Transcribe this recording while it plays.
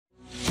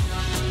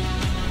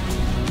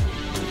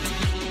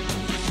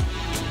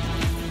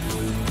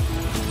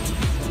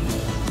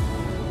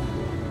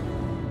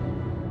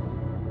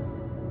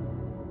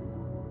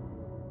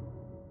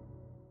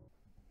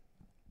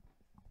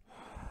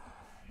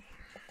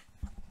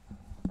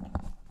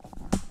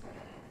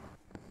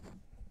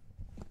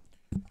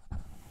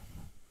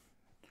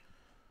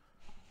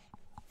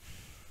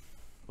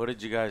What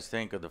did you guys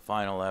think of the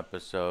final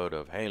episode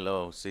of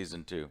Halo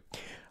Season 2?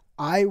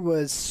 I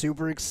was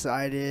super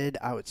excited.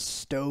 I was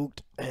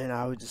stoked, and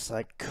I was just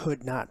like,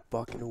 could not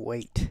fucking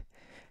wait,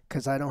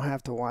 because I don't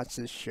have to watch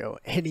this show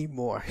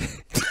anymore.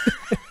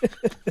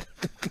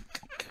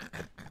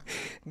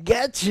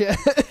 Gotcha.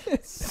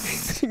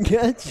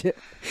 Gotcha.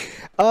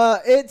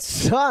 It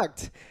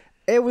sucked.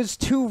 It was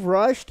too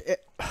rushed.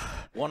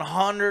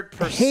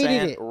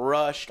 100%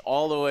 rushed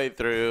all the way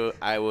through.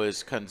 I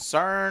was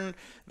concerned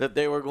that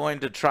they were going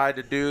to try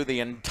to do the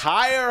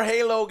entire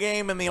Halo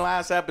game in the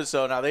last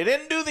episode. Now, they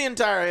didn't do the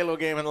entire Halo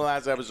game in the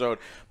last episode,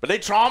 but they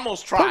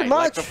almost tried,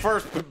 like the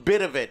first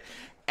bit of it.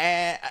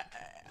 And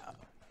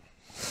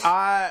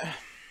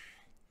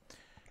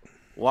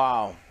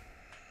wow.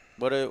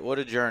 What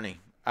a journey.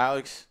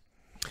 Alex?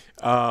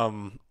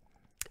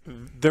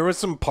 There were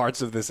some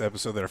parts of this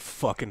episode that are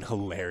fucking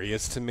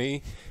hilarious to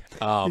me.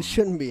 It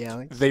shouldn't be,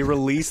 Alex. They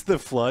released the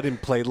flood and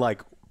played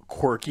like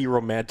quirky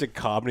romantic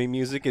comedy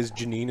music as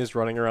Janine is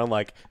running around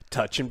like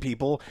touching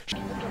people.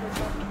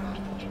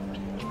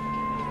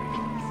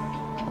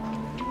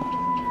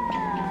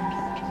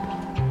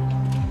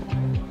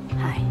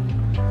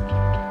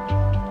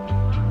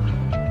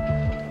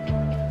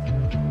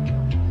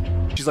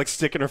 She's like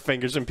sticking her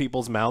fingers in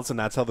people's mouths, and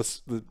that's how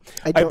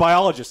a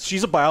biologist.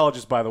 She's a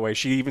biologist, by the way.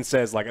 She even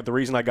says like the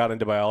reason I got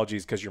into biology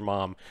is because your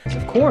mom.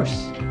 Of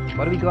course.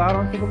 Why do we go out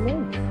onto the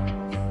moon?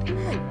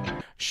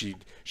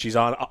 She's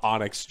on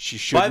Onyx. She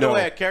should know. By the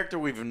way, a character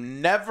we've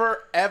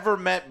never ever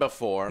met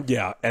before.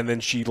 Yeah, and then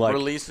she like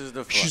releases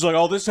the flood. She's like,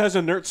 "Oh, this has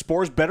inert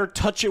spores. Better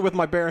touch it with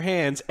my bare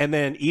hands, and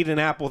then eat an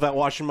apple without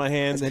washing my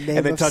hands, and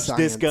then touch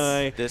this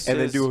guy,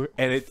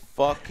 and it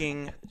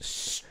fucking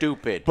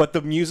stupid." But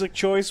the music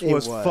choice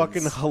was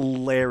fucking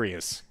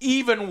hilarious.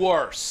 Even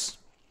worse.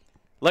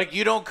 Like,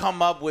 you don't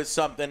come up with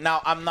something.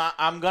 Now,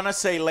 I'm gonna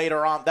say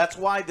later on. That's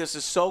why this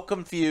is so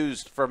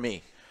confused for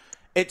me.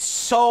 It's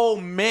so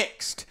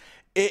mixed.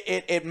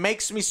 It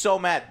makes me so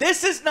mad.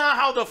 This is not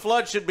how the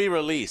flood should be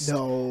released.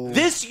 No.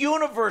 This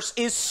universe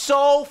is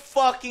so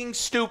fucking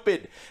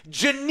stupid.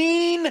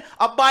 Janine,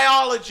 a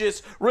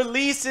biologist,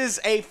 releases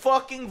a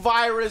fucking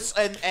virus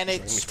and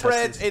it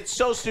spreads. It's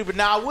so stupid.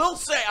 Now,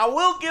 I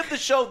will give the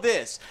show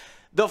this.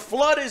 The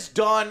flood is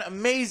done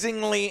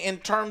amazingly in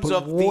terms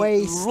of the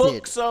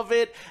looks of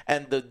it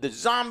and the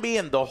zombie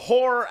and the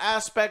horror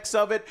aspects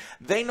of it.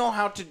 They know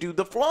how to do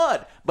the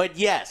flood. But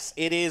yes,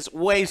 it is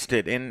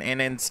wasted. And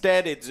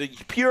instead, it's a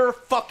pure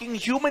fucking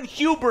human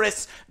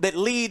hubris that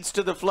leads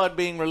to the flood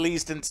being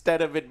released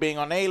instead of it being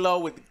on Halo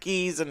with the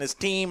Keys and his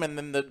team and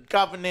then the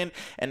Covenant.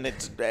 And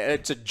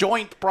it's a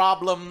joint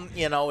problem.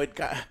 You know,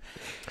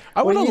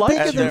 I would have liked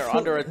that they're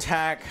under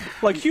attack.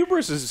 Like,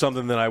 hubris is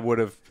something that I would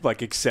have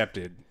like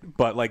accepted,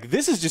 but like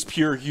this is just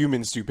pure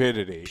human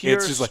stupidity.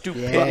 It's just like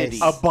stupidity.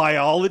 A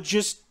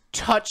biologist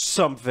touched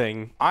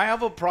something. I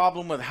have a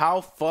problem with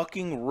how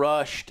fucking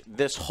rushed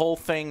this whole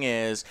thing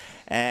is,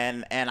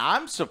 and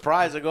I'm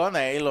surprised. I go on the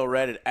Halo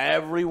Reddit,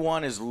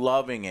 everyone is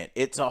loving it.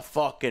 It's a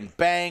fucking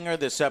banger.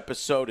 This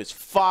episode is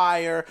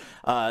fire.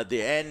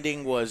 The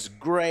ending was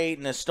great,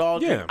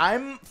 nostalgic. Yeah.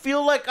 I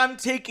feel like I'm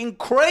taking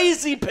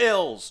crazy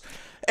pills.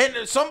 And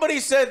somebody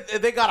said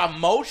they got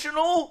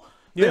emotional.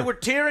 Yeah. They were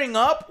tearing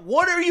up.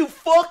 What are you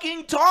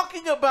fucking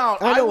talking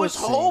about? I was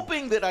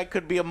hoping that I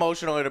could be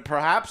emotional. And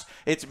perhaps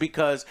it's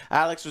because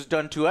Alex was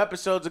done 2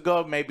 episodes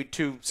ago, maybe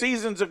 2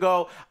 seasons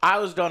ago. I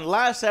was done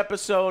last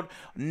episode.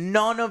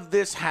 None of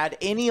this had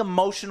any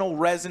emotional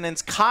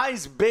resonance.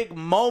 Kai's big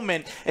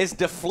moment is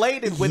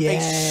deflated with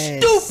a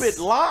stupid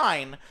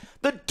line.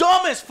 The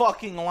dumbest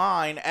fucking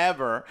line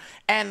ever,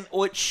 and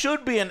what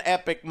should be an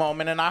epic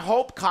moment, and I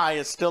hope Kai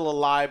is still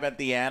alive at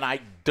the end.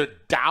 I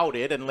doubt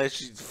it, unless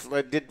she's...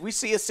 Did we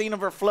see a scene of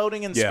her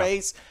floating in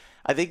space?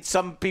 I think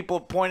some people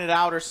pointed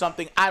out or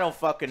something. I don't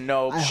fucking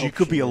know. She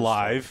could be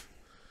alive.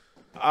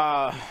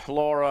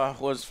 Laura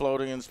was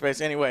floating in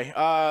space. Anyway,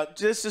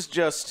 this is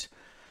just...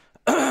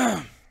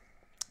 And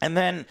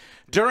then,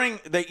 during...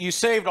 You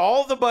saved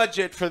all the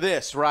budget for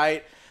this,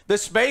 right? The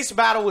space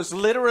battle was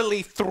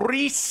literally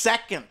 3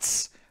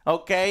 seconds,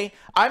 okay?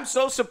 I'm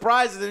so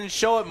surprised they didn't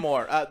show it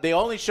more. They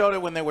only showed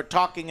it when they were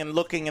talking and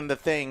looking in the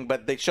thing,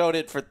 but they showed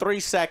it for 3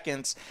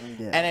 seconds,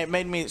 and it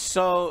made me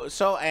so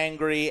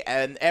angry.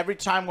 And every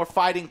time we're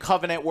fighting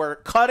Covenant, we're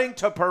cutting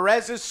to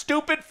Perez's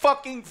stupid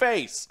fucking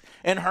face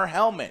in her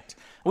helmet.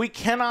 We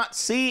cannot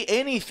see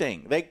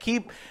anything. They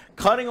keep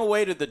cutting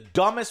away to the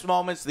dumbest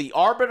moments. The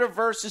Arbiter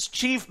versus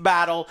Chief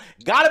battle.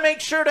 Got to make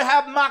sure to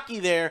have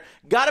Maki there.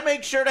 Got to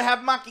make sure to have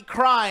Maki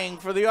crying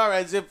for the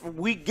Arbiter, as if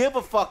we give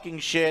a fucking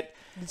shit.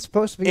 It's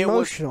supposed to be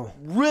emotional.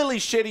 Was really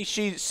shitty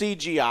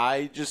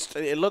CGI. Just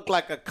it looked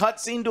like a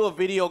cutscene to a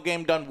video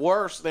game done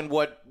worse than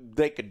what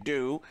they could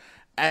do.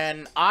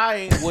 And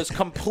I was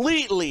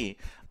completely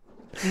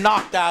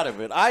knocked out of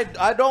it.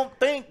 I don't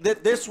think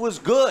that this was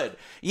good.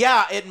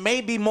 Yeah, it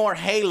may be more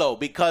Halo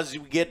because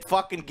you get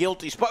fucking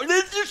guilty.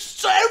 There's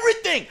just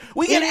everything.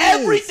 We get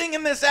everything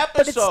in this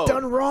episode. But it's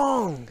done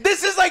wrong.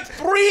 This is like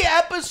 3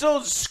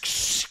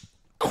 episodes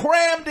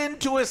crammed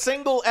into a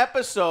single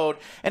episode,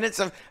 and it's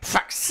a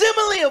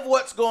facsimile of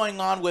what's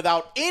going on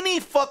without any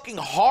fucking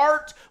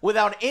heart,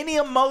 without any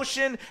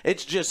emotion.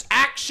 It's just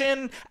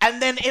action,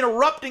 and then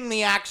interrupting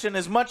the action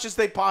as much as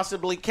they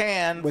possibly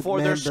can With for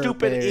their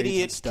stupid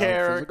idiot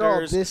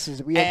characters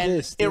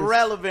and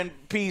irrelevant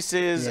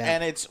pieces,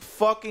 and it's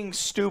fucking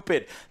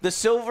stupid. The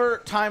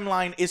Silver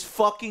timeline is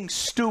fucking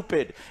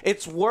stupid.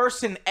 It's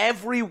worse in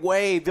every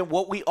way than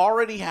what we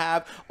already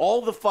have,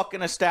 all the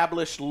fucking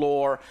established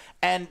lore,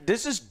 and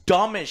this is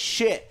dumb as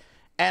shit.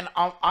 And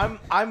I'm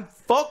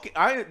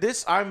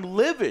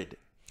livid.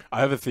 I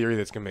have a theory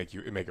that's gonna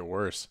make it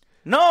worse.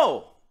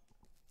 No.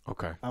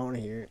 Okay. I want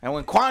to hear it. And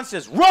when Quan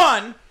says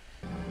run,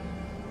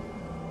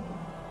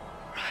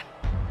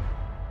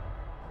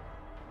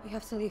 We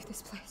have to leave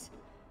this place.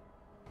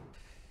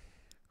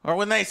 or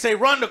when they say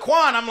run to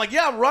Quan, I'm like,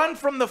 yeah, run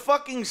from the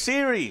fucking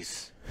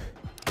series.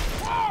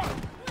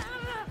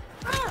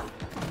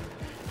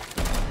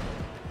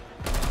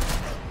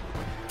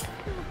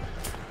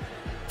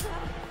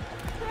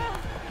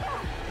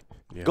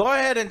 Yeah. Go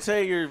ahead and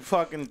say your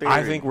fucking theory.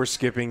 I think we're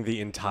skipping the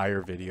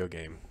entire video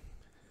game.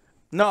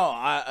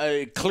 No,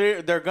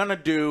 they're gonna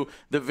do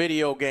the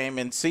video game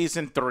in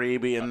season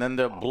 3, and then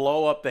they'll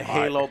blow up the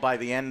Halo by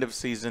the end of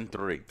season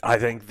 3. I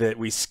think that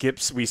we skip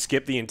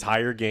the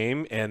entire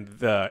game, and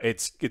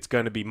it's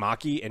going to be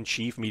Maki and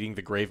Chief meeting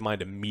the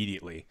Gravemind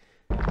immediately.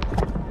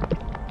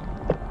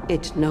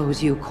 It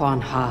knows you,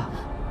 Quan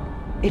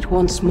Ha. It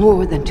wants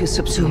more than to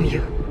subsume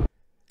you.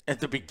 At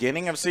the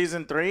beginning of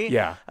season 3?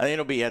 Yeah. I think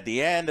it'll be at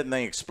the end, and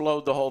they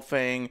explode the whole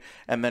thing,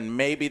 and then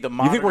maybe the You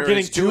Monitor think we're getting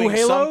is two doing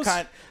Halos?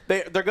 some kind...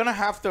 They're going to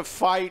have to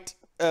fight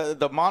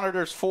the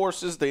Monitor's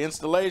forces, the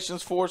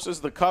Installation's forces,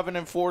 the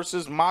Covenant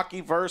forces,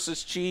 Maki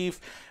versus Chief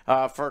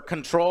for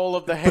control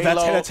of the Halo. But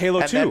that's Halo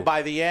 2. And then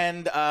by the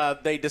end,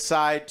 they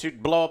decide to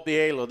blow up the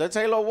Halo. That's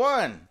Halo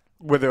 1.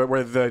 Where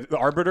the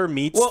Arbiter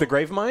meets the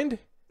Gravemind?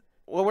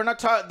 Well, we're not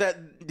talking that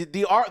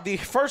the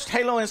first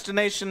Halo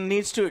installation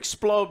needs to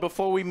explode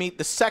before we meet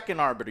the second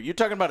Arbiter. You're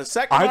talking about a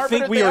second Arbiter?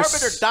 Think the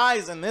Arbiter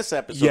dies in this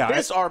episode. Yeah,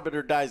 this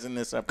Arbiter dies in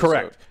this episode.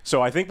 Correct.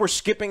 So I think we're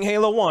skipping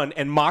Halo 1,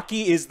 and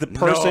Maki is the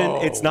person.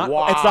 No. It's not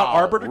Wow. It's not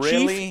Arbiter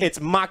Really? Chief. It's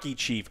Maki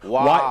Chief.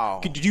 Wow.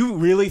 Why? Do you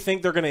really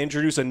think they're going to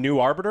introduce a new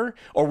Arbiter,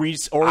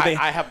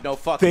 I have no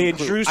fucking they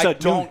clue. introduce I a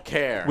don't new,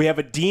 care. We have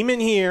a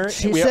demon here.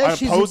 She we says have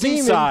she's a opposing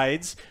demon.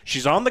 sides.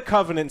 She's on the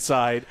Covenant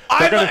side.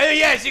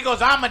 Yeah, she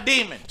goes, I'm a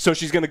demon. So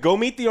she's going to go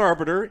meet the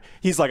Arbiter.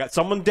 He's like,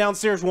 someone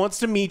downstairs wants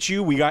to meet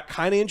you. We got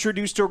kind of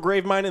introduced to a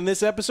Gravemind in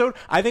this episode.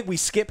 I think we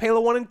skip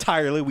Halo 1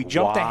 entirely. We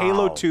jump to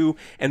Halo 2,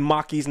 and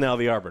Maki's now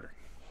the Arbiter.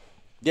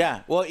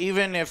 Yeah, well,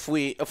 even if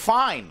we...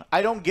 Fine.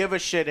 I don't give a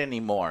shit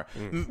anymore.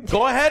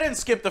 Go ahead and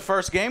skip the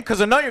first game, because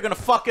I know you're going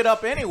to fuck it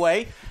up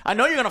anyway. I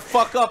know you're going to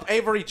fuck up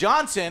Avery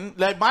Johnson.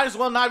 Like, might as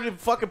well not even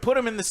fucking put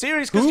him in the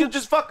series, because you'll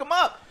just fuck him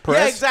up. Perez?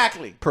 Yeah,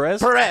 exactly.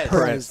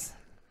 Perez.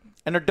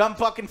 And her dumb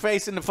fucking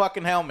face in the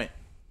fucking helmet.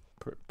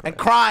 And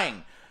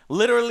crying.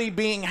 Literally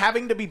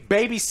having to be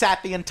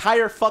babysat the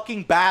entire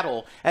fucking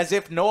battle as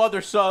if no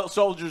other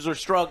soldiers are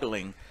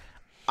struggling.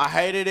 I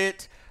hated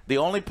it. The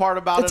only part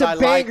about It's it a I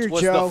banger, liked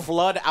was Joe. the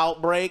flood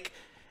outbreak.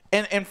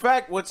 And in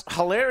fact, what's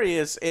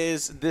hilarious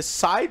is this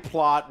side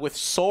plot with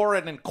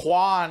Soren and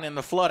Quan and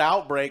the flood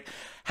outbreak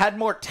had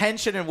more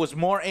tension and was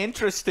more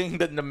interesting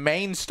than the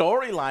main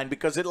storyline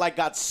because it like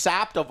got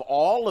sapped of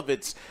all of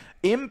its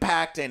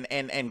impact and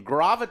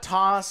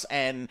gravitas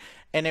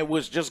and it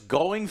was just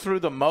going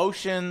through the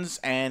motions,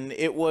 and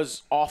it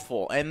was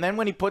awful. And then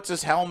when he puts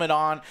his helmet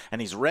on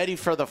and he's ready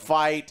for the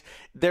fight,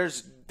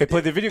 they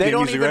play the video game music, They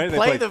don't right? even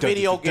play the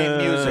video game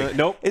music.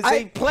 Nope.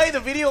 They play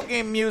the video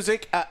game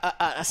music,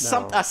 a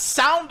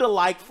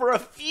sound-alike for a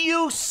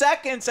few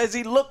seconds as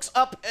he looks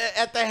up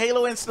at the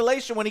Halo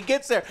installation when he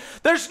gets there.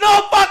 There's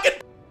no fucking...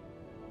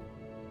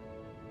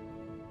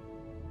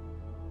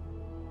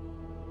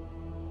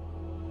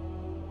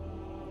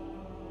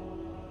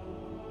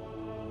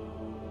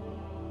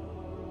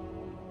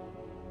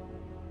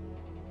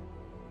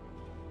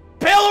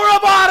 pillar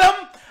of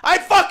bottom. I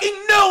fucking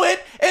knew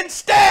it.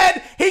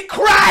 Instead, he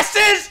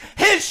crashes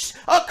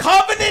a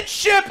Covenant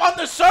ship on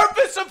the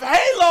surface of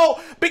Halo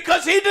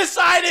because he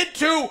decided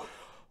to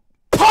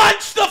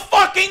punch the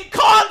fucking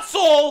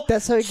console.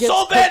 That's how he gets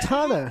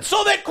Cortana.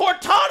 So that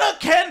Cortana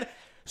can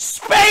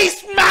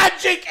space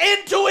magic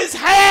into his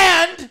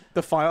hand.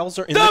 The files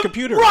are in the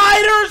computer. The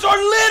writers are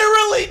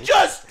literally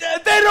just,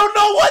 they don't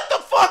know what the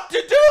fuck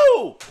to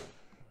do.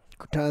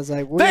 Cortana's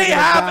like, They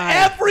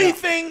have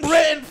everything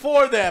written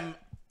for them,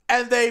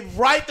 and they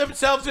write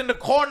themselves into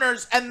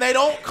corners, and they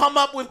don't come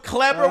up with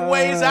clever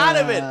ways out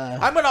of it.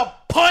 I'm gonna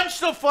punch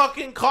the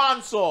fucking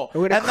console,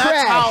 and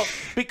that's how.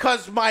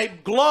 Because my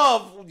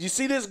glove, you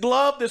see this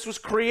glove? This was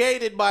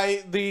created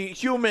by the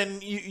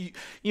human, you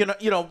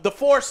know, the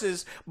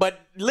forces. But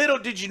little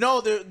did you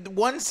know, the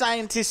one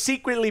scientist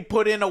secretly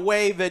put in a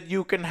way that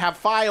you can have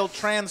file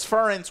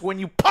transference when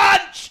you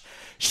punch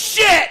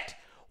shit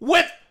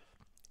with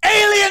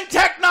alien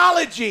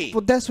technology.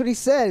 Well, that's what he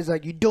said. He's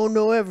like, you don't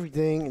know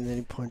everything, and then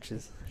he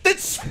punches.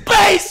 It's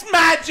space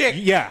magic.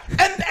 Yeah.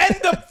 And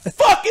the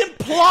fucking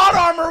plot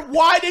armor.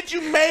 Why did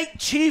you make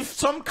Chief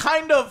some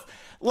kind of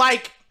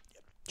like?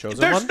 Chosen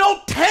there's one? no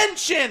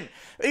tension.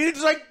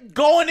 He's like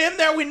going in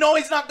there. We know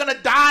he's not gonna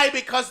die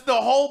because the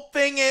whole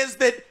thing is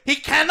that he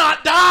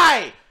cannot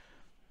die.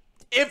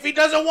 If he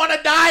doesn't want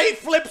to die, he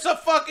flips a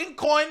fucking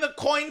coin. The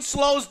coin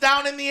slows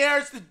down in the air.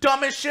 It's the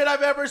dumbest shit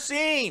I've ever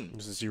seen.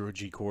 It's a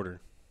 0G quarter.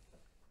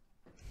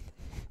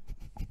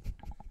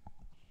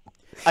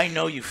 I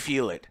know you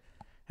feel it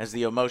as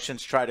the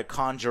emotions try to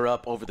conjure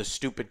up over the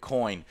stupid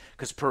coin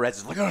because Perez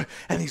is like, "Ugh,"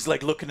 and he's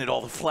like looking at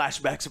all the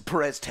flashbacks of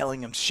Perez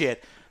telling him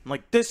shit. I'm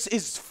like, this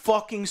is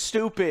fucking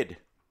stupid.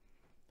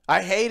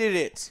 I hated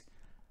it.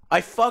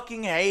 I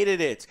fucking hated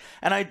it.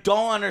 And I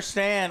don't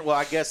understand. Well,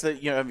 I guess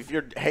that, you know, if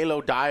you're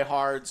Halo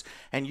diehards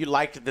and you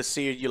liked the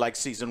series, you like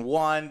season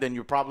 1, then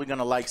you're probably going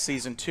to like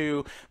season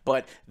 2.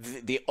 But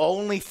the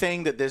only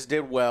thing that this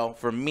did well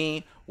for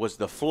me was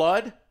the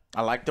flood.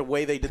 I like the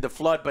way they did the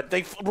flood, but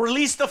they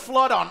released the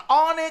flood on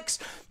Onyx.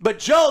 But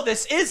Joe,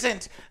 this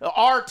isn't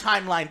our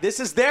timeline. This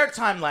is their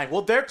timeline.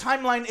 Well, their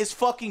timeline is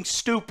fucking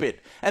stupid,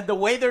 and the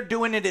way they're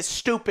doing it is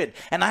stupid.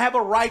 And I have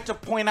a right to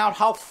point out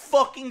how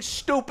fucking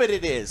stupid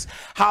it is.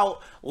 How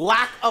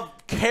lack of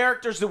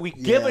characters that we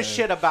give a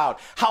shit about.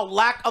 How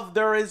lack of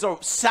there is a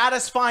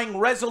satisfying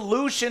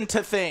resolution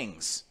to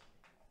things.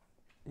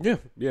 Yeah,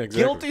 exactly.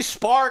 Guilty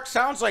Spark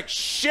sounds like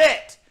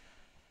shit.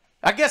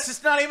 I guess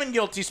it's not even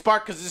Guilty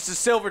Spark because this is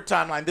Silver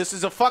Timeline. This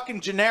is a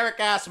fucking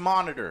generic-ass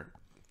monitor.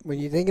 When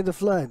you think of the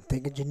flood,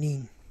 think of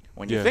Janine.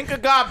 When you think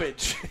of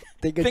garbage,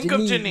 think of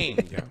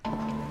Janine. Yeah.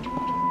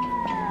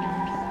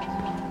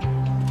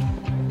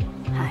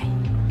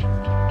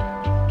 Hi.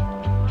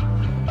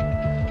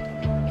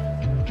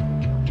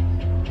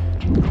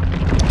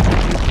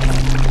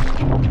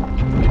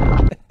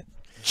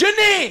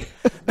 Janine!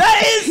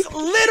 That is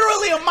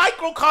literally a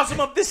microcosm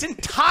of this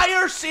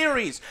entire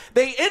series.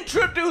 They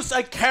introduce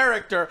a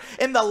character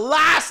in the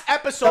last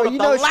episode of the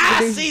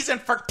last season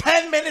for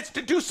 10 minutes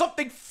to do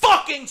something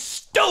fucking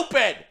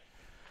stupid.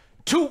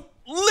 To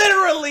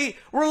literally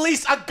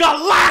release a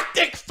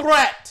galactic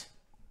threat.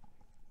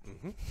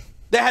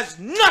 That has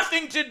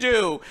nothing to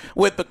do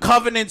with the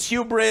Covenant's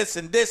hubris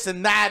and this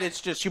and that.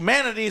 It's just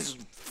humanity is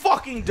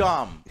fucking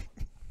dumb.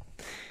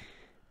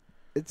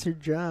 It's her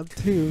job,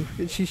 too.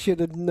 And she should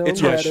have known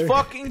It's better. her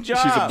fucking job.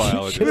 She's a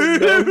biologist.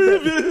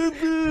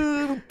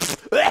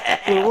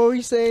 What were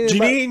you saying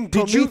Janine, about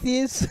did you-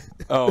 Prometheus?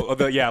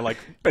 Like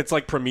it's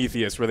like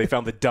Prometheus, where they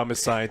found the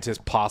dumbest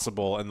scientist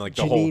possible, and like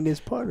the whole Janine is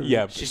part of it.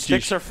 yeah, She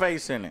sticks her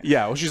face in it.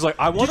 yeah. Well, she's like,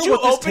 I wonder Did you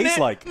what this open tastes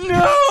it? like.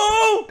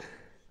 No!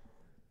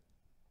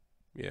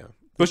 Yeah,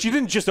 but she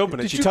didn't just open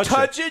it; Did she you touched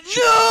touch it. it?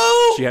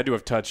 No! She had to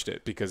have touched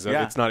it because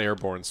Yeah. it's not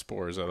airborne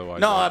spores.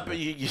 Otherwise, No, but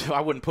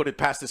I wouldn't put it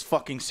past this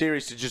fucking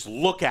series to just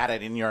look at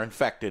it and you're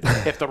infected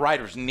if the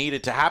writers need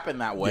it to happen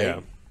that way. Yeah.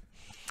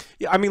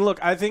 Yeah, I mean, look,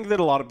 I think that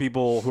a lot of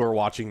people who are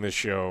watching this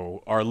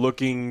show are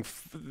looking,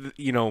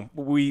 you know,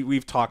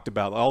 we've talked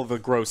about all the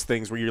gross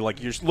things where you're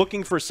like, you're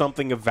looking for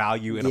something of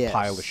value in a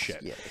pile of shit.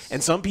 Yes.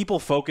 And some people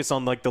focus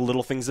on like the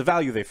little things of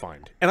value they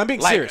find. And I'm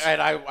being Like, serious.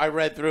 and I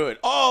read through it.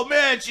 Oh,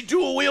 man, she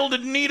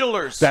dual-wielded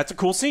needlers. That's a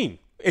cool scene.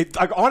 It,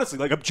 like, honestly,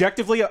 like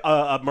objectively,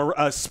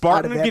 a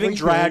Spartan Out of getting everything.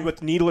 dragged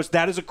with needlers,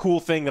 that is a cool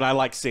thing that I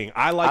like seeing.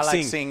 I like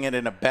seeing it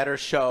in a better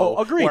show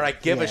agreed. where I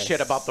give a Yes.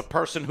 shit about the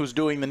person who's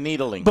doing the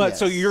needling. But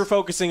so you're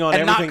focusing on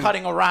and everything.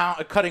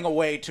 not cutting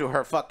away to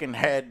her fucking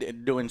head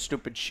and doing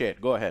stupid shit.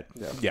 Go ahead.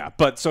 Yeah,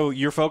 but so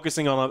you're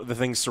focusing on the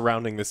things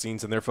surrounding the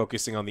scenes, and they're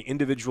focusing on the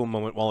individual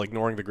moment while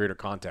ignoring the greater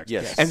context.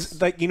 Yes.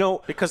 And like, you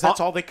know, Because that's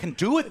all they can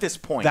do at this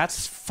point.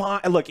 that's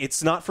fine. Look,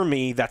 it's not for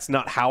me. That's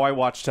not how I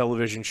watch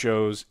television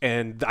shows,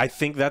 and I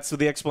think that's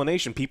the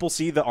explanation. People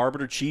see the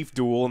Arbiter Chief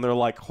duel, and they're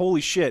like, "Holy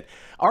shit!"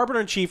 Arbiter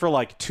and Chief are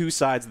like two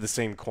sides of the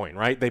same coin,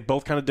 right? They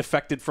both kind of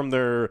defected from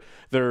their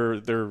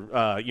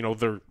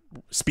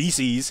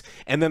species,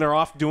 and then they're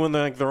off doing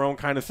their own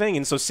kind of thing.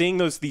 And so seeing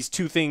these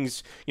two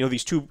things, you know,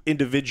 these two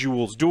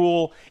individuals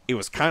duel, it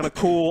was kind of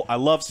cool. I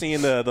love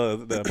seeing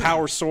the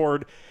power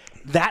sword.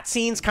 That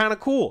scene's kind of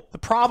cool. The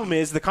problem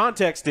is the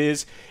context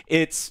is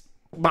it's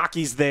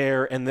Maki's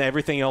there, and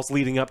everything else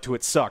leading up to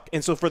it sucked.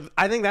 And so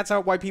I think that's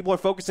why people are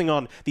focusing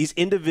on these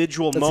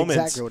individual moments.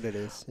 That's exactly what it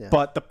is. Yeah.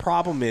 But the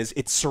problem is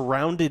it's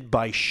surrounded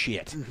by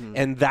shit.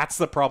 And that's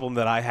the problem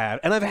that I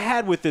have. And I've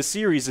had with this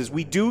series is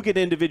we do get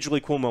individually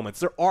cool moments.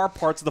 There are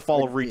parts of the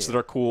Fall of Reach that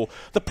are cool.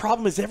 The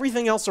problem is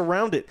everything else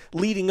around it,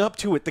 leading up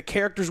to it, the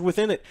characters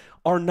within it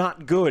are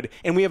not good.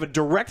 And we have a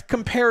direct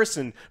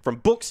comparison from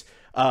books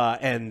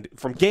and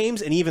from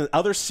games and even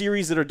other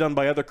series that are done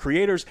by other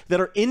creators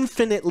that are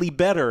infinitely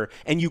better,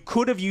 and you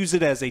could have used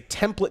it as a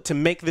template to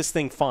make this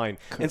thing fine.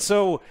 And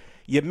so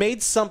you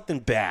made something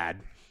bad,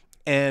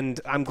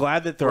 and I'm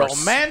glad that there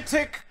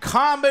romantic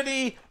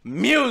comedy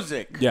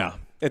music. Yeah.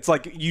 It's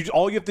like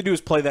all you have to do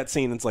is play that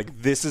scene. And it's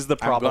like this is the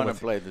problem. I'm with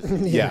play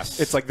this. Yeah,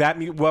 it's like that.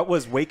 What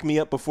was "Wake Me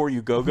Up Before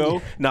You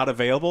Go" not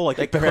available? Like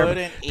They Paramount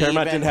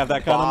didn't have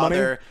that kind of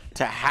money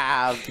to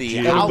have the Gee,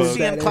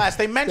 halcyon better. class.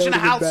 They mentioned a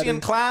That would've been halcyon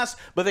better. class,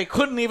 but they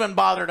couldn't even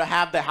bother to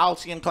have the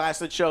halcyon class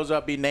that shows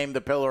up be named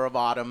the Pillar of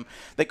Autumn.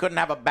 They couldn't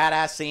have a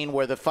badass scene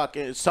where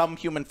some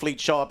human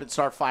fleet show up and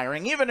start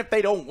firing. Even if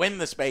they don't win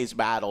the space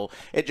battle,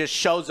 it just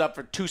shows up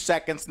for 2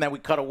 seconds and then we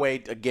cut away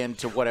again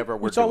to whatever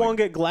we're We saw doing. one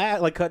get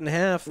cut in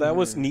half. That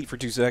was neat for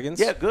 2 seconds.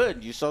 Yeah,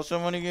 good. You saw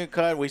someone get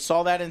cut. We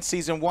saw that in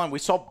season 1. We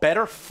saw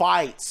better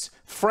fights.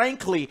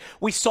 Frankly,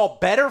 we saw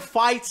better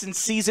fights in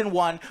season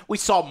 1. We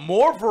saw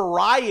more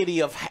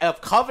variety of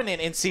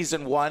Covenant in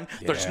season 1.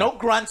 Yeah. There's no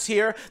grunts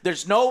here.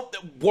 There's no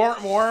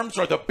worms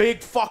or the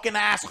big fucking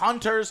ass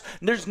hunters.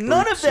 There's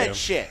none of that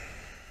shit.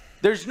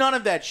 There's none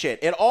of that shit.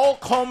 It all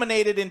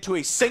culminated into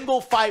a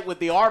single fight with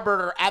the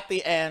Arbiter at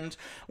the end,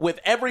 with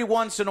every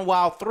once in a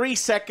while 3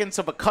 seconds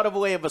of a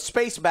cutaway of a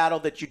space battle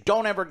that you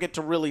don't ever get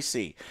to really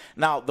see.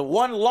 Now, the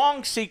one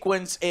long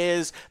sequence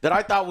is that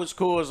I thought was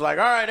cool is like,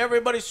 all right,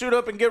 everybody suit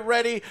up and get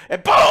ready,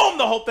 and boom,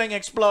 the whole thing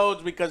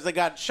explodes because they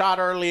got shot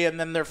early and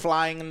then they're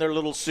flying in their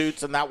little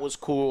suits, and that was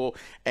cool.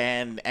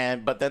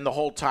 But then the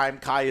whole time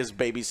Kaya's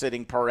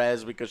babysitting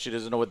Perez because she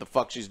doesn't know what the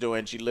fuck she's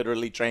doing. She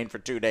literally trained for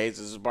 2 days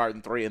as a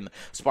Spartan 3, and the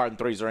Spartan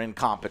 3s are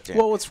incompetent.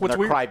 Well, what's they're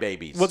weird,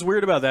 crybabies. What's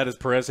weird about that is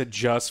Perez had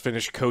just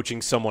finished coaching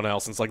someone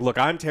else, and it's like, look,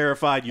 I'm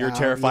terrified, you're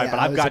terrified, yeah, but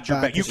I I've was got your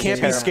about back. You to can't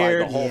say be that.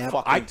 scared. The whole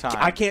fucking time.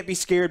 I can't be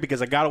scared because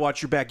I got to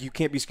watch your back. You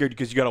can't be scared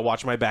because you got to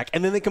watch my back.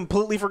 And then they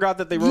completely forgot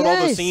that they wrote all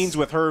the Yes. scenes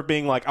with her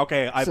being like,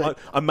 okay,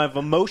 I've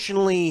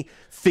emotionally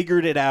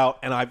figured it out,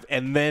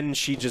 and then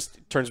she just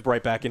turns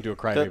right back into a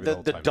crybaby the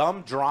whole the time.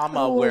 dumb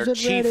drama where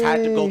Chief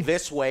had to go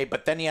this way,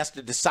 but then he has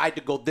to decide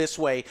to go this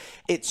way.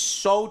 It's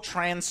so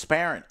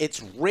transparent.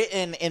 It's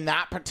written in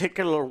that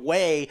particular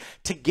way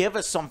to give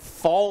us some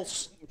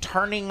false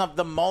turning of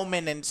the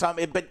moment and some,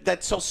 but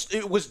that's so,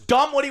 it was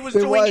dumb what he was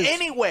doing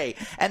anyway.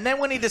 And then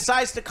when he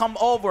decides to come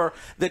over,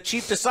 the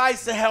Chief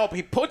decides to help.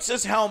 He puts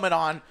his helmet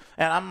on,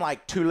 and I'm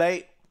like, too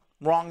late.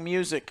 Wrong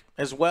music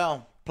as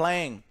well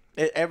playing.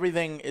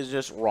 Everything is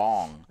just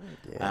wrong.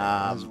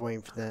 Yeah, I was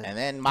waiting for that. And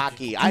then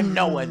Maki, I'm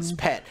no one's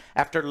pet.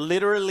 After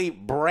literally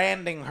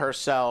branding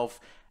herself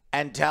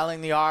and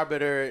telling the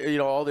Arbiter,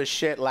 all this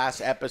shit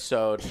last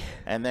episode,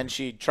 and then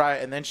she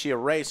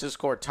erases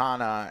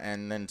Cortana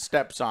and then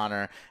steps on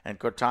her, and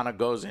Cortana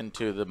goes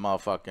into the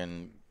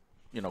motherfucking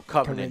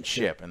Covenant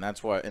ship, and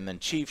that's what. And then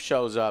Chief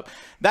shows up.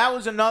 That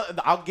was another.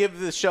 I'll give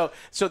the show.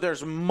 So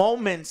there's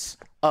moments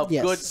of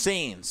good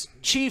scenes.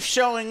 Chief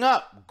showing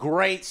up,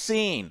 great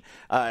scene.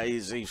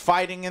 He's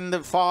fighting in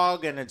the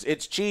fog, and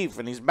it's Chief,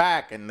 and he's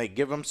back, and they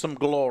give him some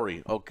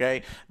glory.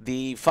 Okay,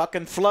 the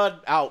fucking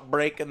flood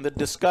outbreak and the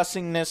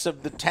disgustingness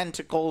of the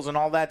tentacles and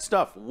all that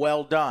stuff.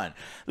 Well done.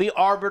 The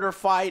Arbiter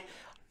fight.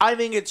 I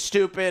think it's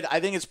stupid. I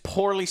think it's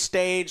poorly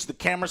staged. The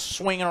camera's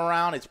swinging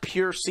around. It's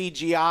pure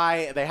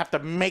CGI. They have to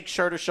make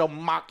sure to show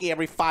Maki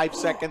every 5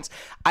 seconds.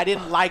 I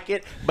didn't like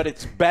it, but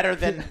it's better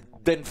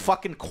than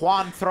fucking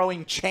Quan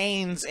throwing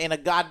chains in a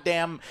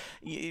goddamn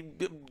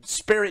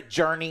spirit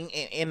journey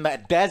in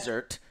the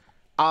desert.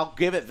 I'll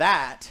give it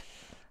that.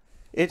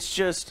 It's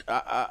just,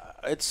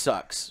 it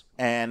sucks.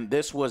 And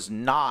this was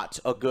not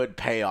a good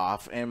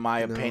payoff, in my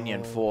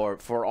opinion,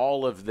 for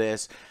all of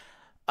this.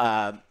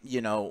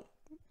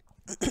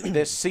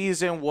 This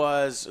season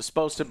was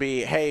supposed to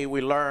be, hey, we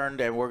learned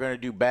and we're going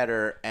to do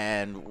better,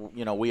 and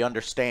we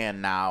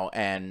understand now.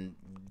 And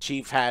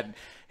Chief had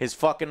his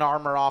fucking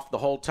armor off the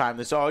whole time.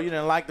 They said, oh, you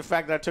didn't like the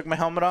fact that I took my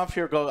helmet off?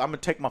 Here goes. I'm going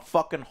to take my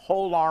fucking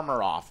whole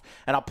armor off,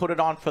 and I'll put it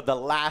on for the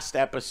last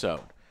episode.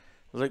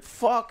 I was like,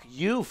 fuck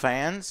you,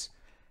 fans.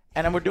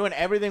 And then we're doing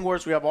everything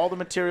worse. We have all the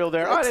material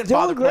there. I didn't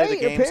bother to play the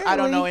games. I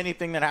don't know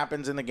anything that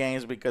happens in the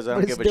games because I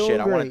don't give a shit.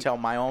 I want to tell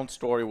my own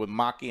story with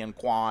Maki and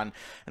Quan,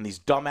 and these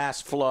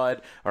dumbass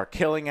Flood are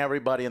killing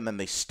everybody, and then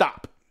they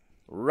stop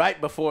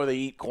right before they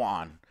eat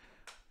Quan.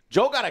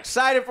 Joe got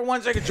excited for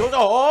 1 second. Joe,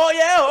 oh,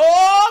 yeah,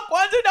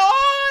 Quan's in, you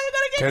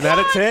got to get 10 out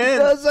of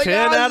 10. I was like,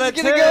 10 out of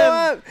 10. Go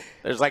up.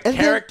 There's like And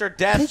character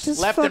then they deaths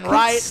just left and fucking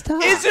right.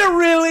 stop. Is there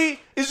really?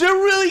 Is there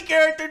really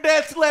character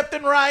deaths left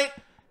and right?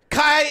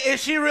 Kai, is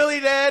she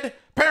really dead?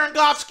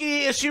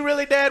 Parangovsky, is she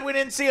really dead? We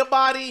didn't see a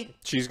body.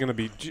 She's gonna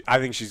be. I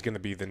think she's gonna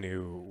be the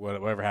new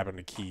whatever happened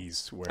to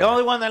Keys. Where The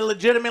only one that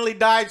legitimately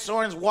died,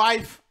 Soren's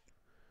wife.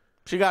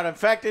 She got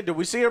infected. Did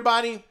we see her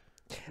body?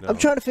 No. I'm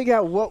trying to figure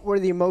out what were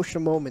the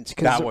emotional moments,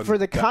 because for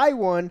the Kai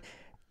one,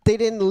 they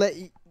didn't let.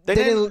 They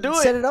didn't do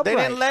set it up They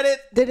right. didn't let it.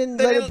 They didn't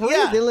let it breathe.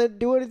 Yeah. They didn't let it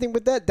do anything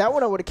with that. That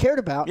one I would have cared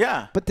about.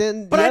 Yeah. But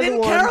then But I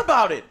didn't care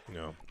about it.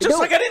 No. Just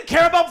like I didn't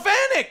care about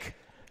Vanek.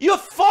 You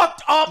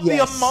fucked up the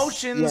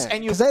emotions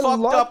and you 'Cause I fucked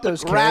loved up the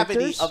those gravity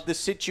characters. of the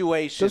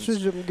situation. Those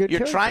were some good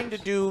You're trying to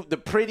characters. do the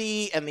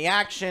pretty and the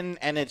action,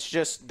 and it's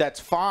just, that's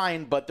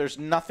fine, but there's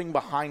nothing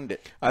behind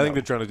it. I think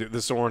they're trying to do the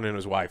Soren and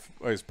his wife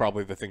is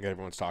probably the thing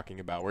everyone's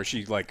talking about, where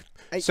she like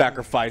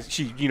sacrifice.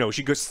 She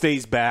she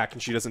stays back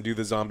and she doesn't do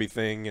the zombie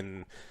thing,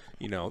 and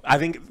You know,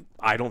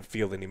 I don't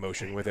feel any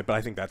emotion with it, but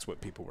I think that's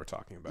what people were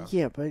talking about.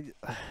 Yeah, but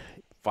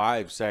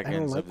 5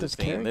 seconds like of the those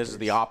theme. This is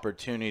the characters.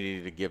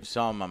 opportunity to give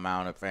some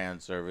amount of fan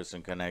service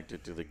and connect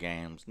it to the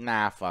games.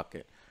 Nah, fuck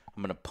it.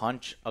 I'm gonna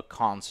punch a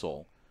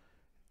console,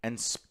 and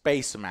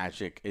space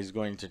magic is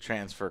going to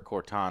transfer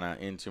Cortana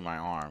into my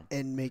arm.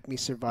 and make me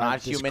survive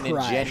Not this human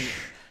crash.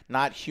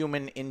 not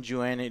human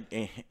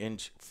ingenuity.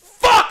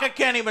 Fuck! I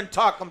can't even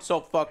talk. I'm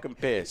so fucking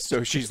pissed.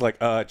 So she's like,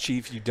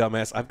 Chief, you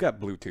dumbass, I've got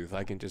Bluetooth.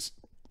 I can just,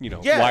 Yeah,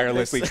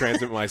 wirelessly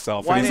transmit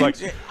myself. Why And he's like,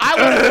 didn't you-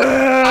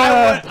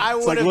 I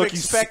would like, have look, you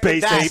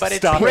expected space that, ape, but it's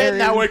stop written it.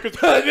 that way because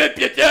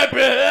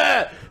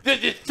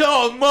this is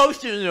so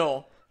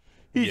emotional.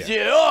 He Yeah.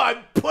 said, "Oh,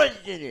 I'm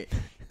pushing it."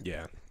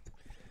 yeah.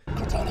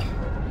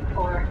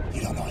 4,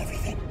 You don't know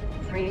everything.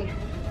 3,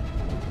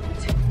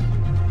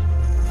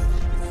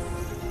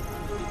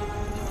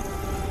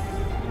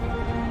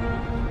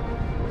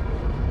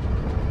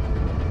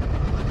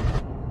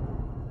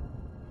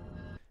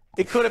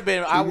 It could have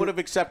been. I would have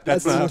accepted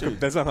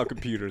That's not how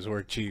computers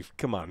work, Chief.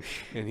 Come on.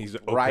 And he's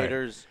okay.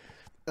 writers.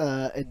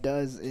 It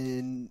does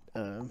in.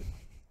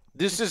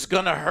 This is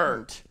gonna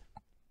hurt.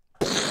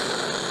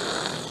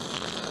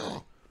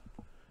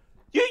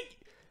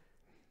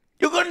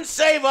 You couldn't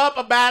save up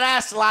a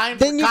badass line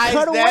for Then you Kai's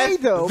cut away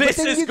death? though. This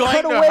but then is you going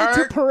cut to away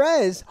hurt. to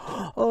Perez.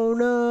 Oh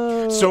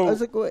no! So- I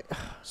was like, wait.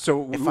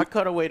 So If I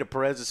cut away to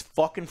Perez's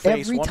fucking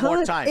face Every one more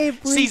time, time,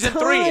 every season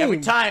 3, every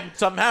time. time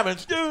something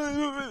happens.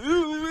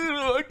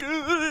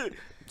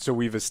 So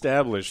we've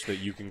established that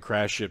you can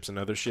crash ships and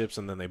other ships,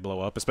 and then they blow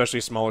up, especially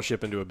a smaller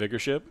ship into a bigger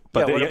ship.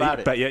 But Yeah, what about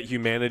it? But yet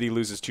humanity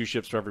loses 2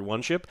 ships for every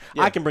 1 ship.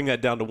 I can bring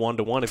that down to 1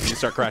 to 1 if you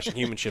start crashing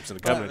human ships and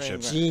the Covenant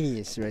ships.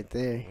 Genius right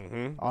there.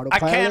 Mm-hmm. I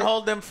Autopilot. can't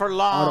hold them for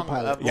long.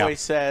 Autopilot. A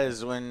voice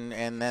says when,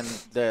 and then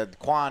the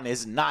Quan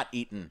is not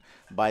eaten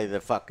by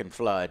the fucking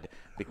flood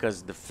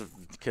because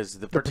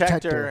the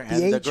protector the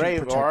and the ancient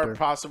grave protector. or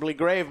possibly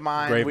grave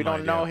mind. We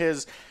don't Gravemind, know yeah.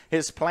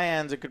 his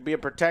plans. It could be a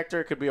protector.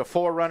 It could be a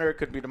forerunner. It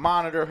could be the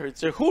monitor.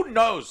 Who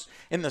knows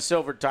in the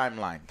silver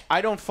timeline?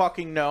 I don't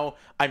fucking know.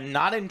 I'm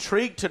not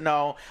intrigued to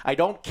know. I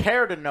don't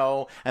care to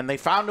know. And they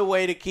found a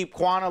way to keep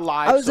Quan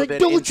alive. I was so like,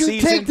 that in don't you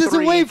season take this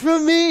 3, away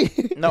from me.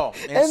 No,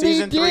 in And they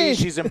season 3, did.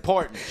 she's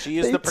important. She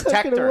is They the took it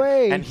protector,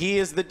 away. and he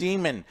is the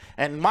demon,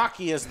 and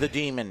Maki is the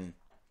demon.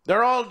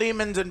 They're all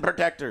demons and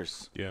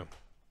protectors. Yeah.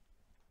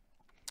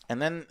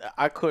 And then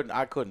I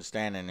couldn't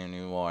stand it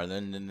anymore.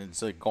 Then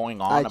it's like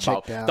going on I about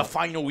checked out. the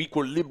final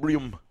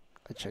equilibrium.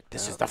 I checked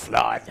This out. is the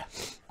flood.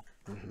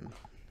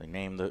 They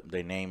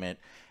name it.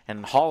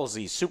 And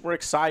Halsey's super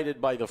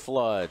excited by the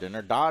flood, and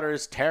her daughter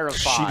is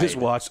terrified. She just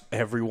watched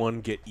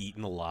everyone get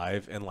eaten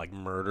alive and like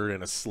murdered,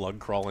 and a slug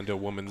crawl into a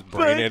woman's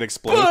brain and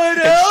explode. But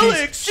And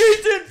Alex,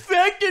 she's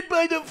infected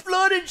by the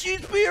flood, and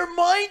her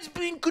mind's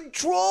being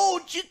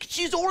controlled.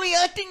 She's only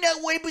acting that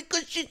way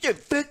because she's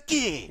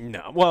infected.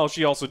 No, well,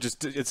 she also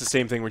just—it's the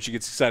same thing when she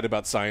gets excited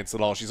about science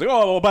at all. She's like,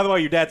 "Oh, well, by the way,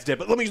 your dad's dead,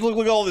 but let me look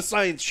at all this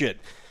science shit."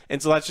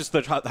 And so that's just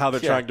how they're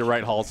trying to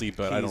write Halsey,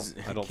 but I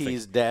don't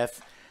Key's think.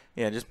 death.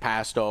 Yeah, just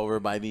passed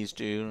over by these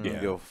two. Don't Yeah.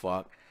 give a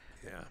fuck.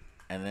 Yeah.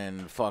 And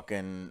then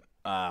fucking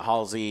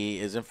Halsey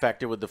is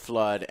infected with the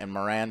flood, and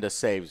Miranda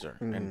saves her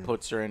and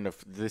puts her in the.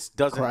 This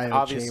doesn't Cryo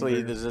obviously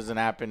chamber. this doesn't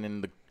happen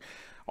in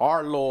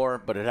our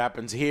lore, but it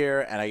happens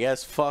here. And I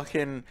guess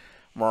fucking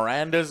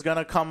Miranda's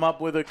gonna come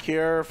up with a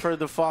cure for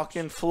the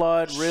fucking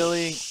flood.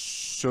 Really?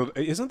 So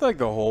isn't like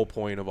the whole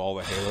point of all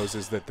the Halos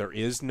is that there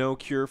is no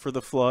cure for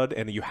the flood,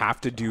 and you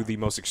have to do the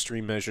most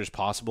extreme measures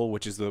possible,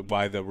 which is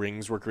why the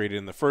rings were created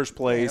in the first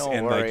place. Don't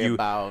and worry like you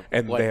about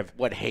and what, they have.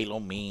 what Halo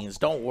means.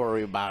 Don't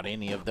worry about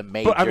any of the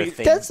major I mean,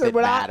 things That's that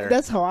what matter.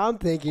 that's how I'm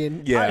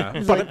thinking. Yeah,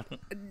 It's but like,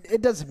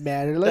 it doesn't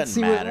matter. Let's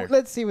Doesn't matter.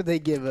 let's see what they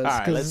give us. All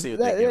right, 'cause let's see what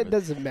they give it us.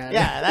 doesn't matter.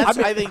 Yeah,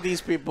 I think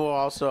these people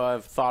also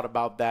have thought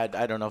about that.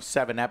 I don't know,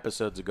 7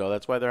 episodes ago.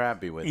 That's why they're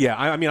happy with it. Yeah,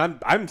 I mean,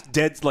 I'm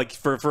dead. Like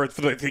for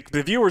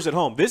the viewers at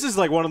home, this is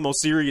like one of the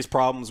most serious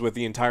problems with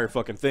the entire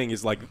fucking thing.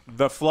 Is like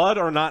the flood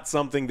are not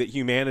something that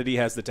humanity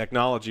has the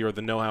technology or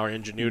the know-how or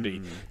ingenuity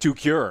to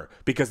cure,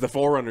 because the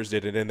Forerunners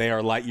did it, and they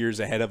are light years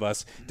ahead of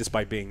us,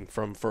 despite being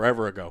from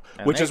forever ago.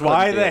 And Which they is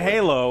why couldn't the deal with it.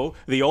 Halo,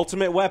 the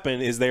ultimate weapon,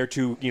 is there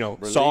to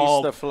Release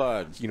solve the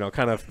flood.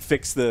 kind of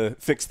fix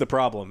the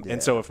problem.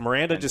 And so if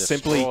Miranda And just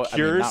simply destroy-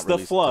 cures not the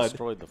release, flood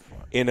destroy the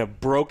flood. in a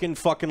broken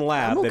fucking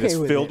lab I'm that okay is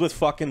with filled it. with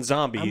fucking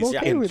zombies I'm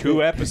okay in with 2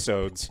 it.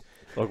 episodes,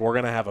 look, we're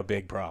gonna have a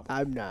big problem.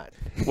 I'm not.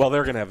 Well,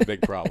 they're gonna have a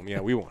big problem.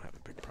 Yeah, we won't have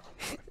a big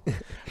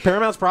problem.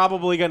 Paramount's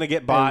probably gonna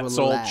get will bought,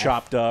 sold, laugh.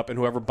 chopped up, and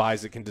whoever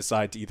buys it can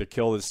decide to either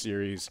kill this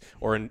series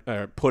or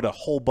put a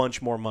whole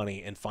bunch more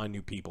money and find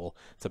new people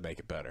to make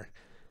it better.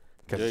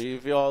 Do you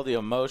feel all the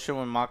emotion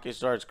when Maki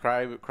starts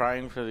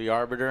crying for the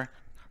Arbiter?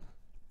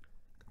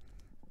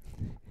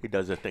 He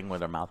does a thing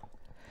with her mouth.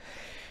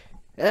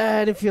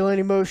 I didn't feel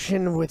any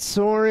emotion with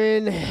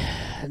Soren,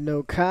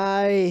 no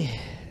Kai,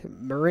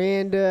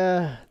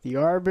 Miranda, the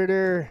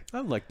Arbiter. I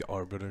like the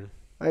Arbiter.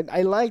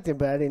 I liked it,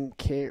 but I didn't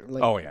care.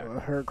 Like, Oh, yeah.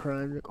 her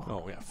crime. Like,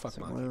 Oh yeah, fuck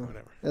so, Monkey, well,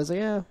 whatever. I was like,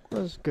 yeah, that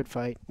was a good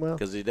fight. Well,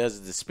 Because he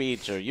does the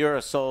speech, or you're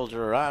a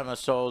soldier, or I'm a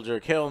soldier,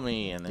 kill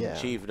me. And then Yeah.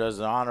 Chief does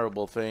the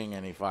honorable thing,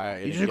 and he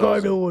fires. he's like, I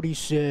know what he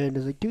said. I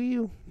was like, do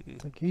you?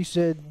 It's like, he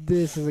said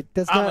this. I was like,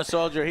 that's I'm a not.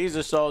 soldier, he's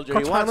a soldier.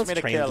 He wants me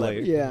to kill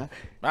him. Yeah.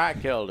 I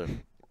killed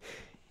him.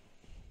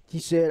 He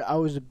said I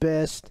was the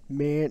best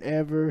man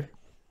ever.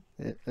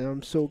 And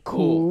I'm so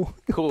cool.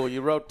 Cool.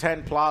 You wrote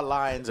 10 plot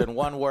lines, and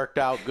one worked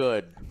out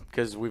good,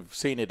 because we've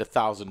seen it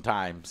 1,000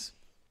 times,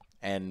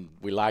 and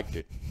we liked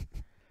it.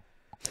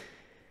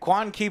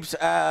 Quan keeps,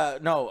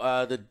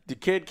 the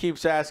kid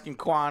keeps asking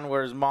Quan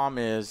where his mom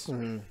is.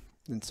 And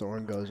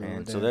Soren goes over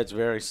And there. so that's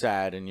very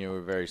sad, and you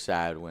were very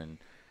sad when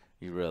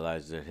you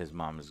realized that his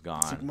mom is It's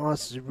like, gone.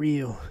 monsters are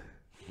real.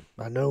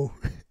 I know.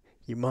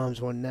 Your mom's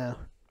one now.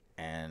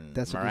 And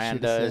That's what we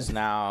Miranda should've is said.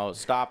 now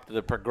stopped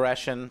the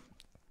progression.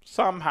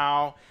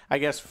 Somehow, I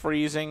guess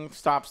freezing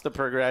stops the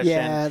progression.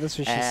 Yeah, that's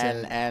what she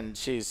said. And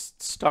she's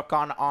stuck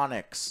on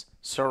Onyx,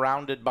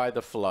 surrounded by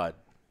the flood.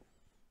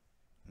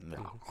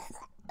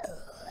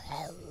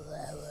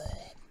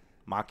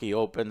 Maki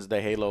opens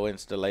the Halo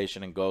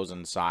installation and goes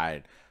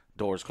inside.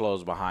 Doors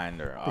close behind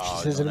her. She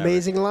Oh, says you'll an never-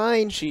 amazing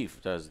line.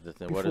 Chief does the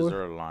thing. What is Before-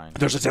 her line?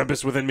 There's a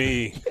tempest within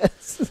me.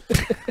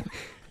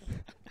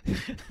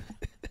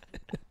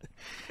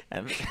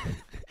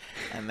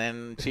 And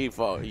then Chief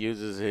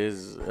uses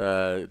his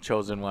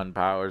chosen one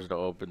powers to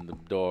open the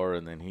door,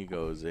 and then he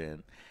goes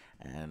in.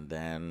 And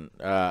then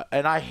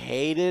and I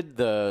hated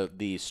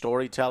the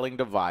storytelling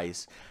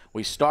device.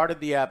 We started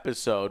the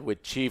episode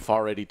with Chief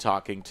already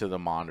talking to the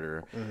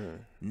monitor.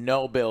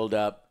 No build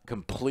up,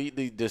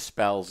 completely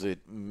dispels it,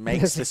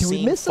 makes the Did we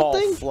scene miss fall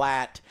something?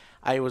 flat.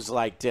 I was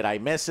like, did I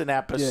miss an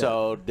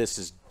episode? This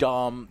is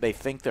dumb. They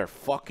think they're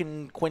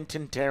fucking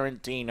Quentin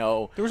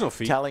Tarantino. There was no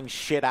feet. Telling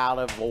shit out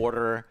of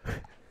order.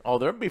 Oh,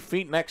 there'll be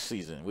feet next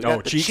season. We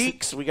got the Cheeks?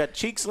 cheeks. We got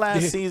cheeks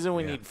last season.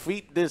 We Yeah. need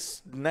feet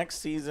this next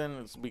season.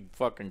 It's be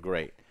fucking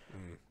great.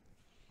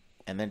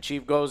 And then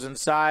Chief goes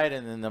inside,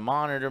 and then the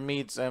monitor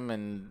meets him,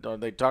 and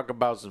they talk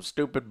about some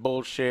stupid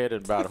bullshit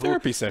about a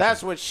therapy session.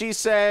 That's what she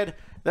said.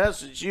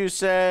 That's what you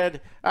said.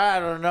 I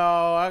don't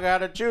know. I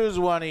gotta choose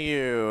one of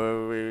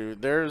you.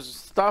 There's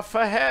stuff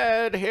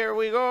ahead. Here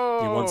we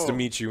go. He wants to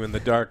meet you in the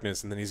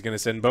darkness, and then he's going to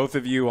send both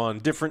of you on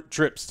different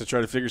trips to try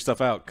to figure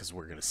stuff out, because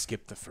we're going to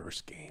skip the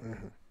first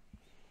game.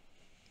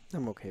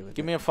 I'm okay with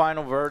Give it. me a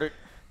final verdict.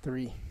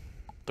 3.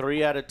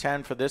 3 out of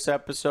 10 for this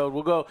episode.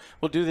 We'll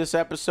do this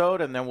episode,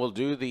 and then we'll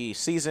do the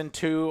season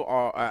 2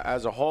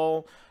 as a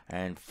whole.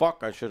 And fuck,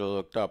 I should have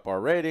looked up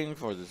our rating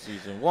for the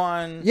season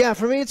 1. Yeah,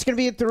 for me it's gonna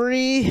be a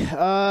 3.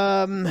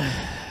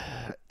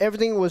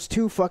 Everything was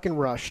too fucking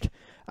rushed.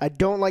 I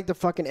don't like the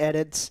fucking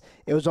edits.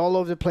 It was all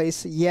over the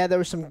place. Yeah, there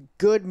were some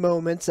good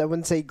moments. I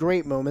wouldn't say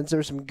great moments. There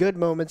were some good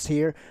moments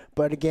here,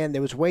 but again, it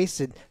was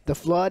wasted. The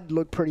flood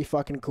looked pretty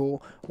fucking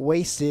cool.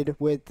 Wasted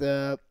with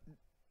the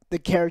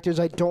characters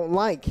I don't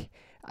like.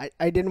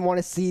 I didn't want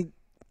to see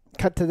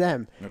cut to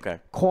them. Okay.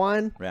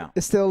 Quan Yeah.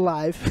 is still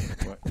alive.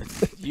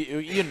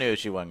 You knew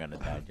she wasn't going to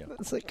die, Joe.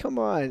 It's like, come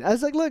on. I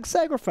was like, look,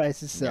 sacrifice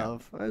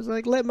himself. I was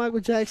like, let Michael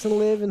Jackson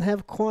live and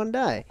have Quan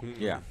die.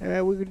 Yeah. All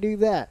right, we could do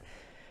that.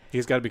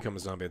 He's got to become a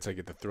zombie until I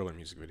get the Thriller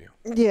music video.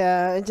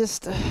 Yeah, it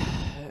just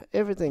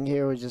everything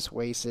here was just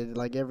wasted.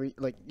 Like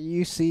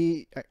you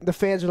see, the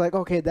fans are like,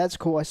 okay, that's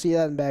cool. I see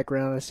that in the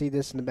background. I see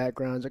this in the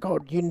background. It's like, oh,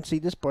 you didn't see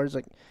this part. It's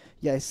like,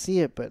 yeah, I see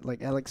it, but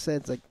like Alex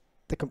said, it's like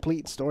the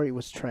complete story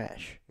was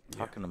trash.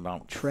 Talking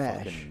about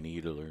Trash. fucking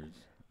needlers.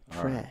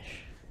 All Trash. right.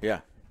 Yeah.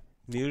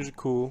 Needlers are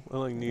cool. I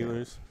like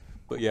Needlers.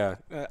 But yeah,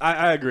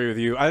 I agree with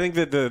you. I think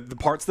that the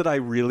parts that I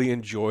really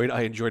enjoyed,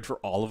 I enjoyed for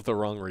all of the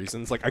wrong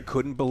reasons. Like, I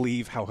couldn't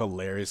believe how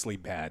hilariously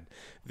bad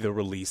the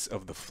release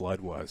of The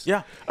Flood was.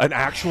 Yeah. An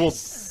actual,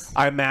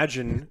 I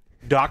imagine,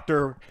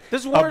 doctor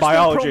This is of worse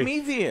biology. than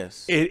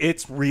Prometheus.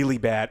 It's really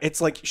bad.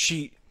 It's like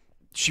she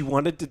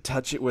wanted to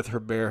touch it with her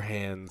bare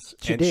hands.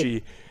 She and did.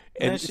 she...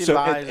 And then she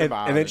lies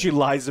about and then it. she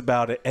lies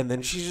about it, and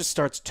then she just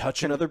starts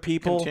touching other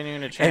people,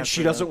 continuing to and transfer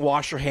she doesn't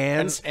wash her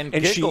hands, and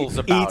giggles she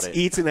about it.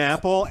 eats an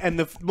apple, and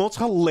the most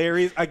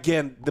hilarious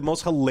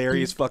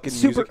fucking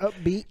Super music,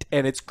 upbeat.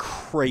 and it's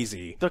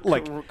crazy. The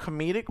like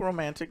comedic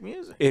romantic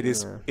music. it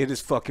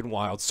is fucking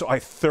wild. So I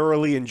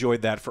thoroughly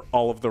enjoyed that for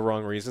all of the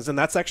wrong reasons, and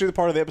that's actually the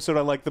part of the episode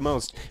I like the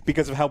most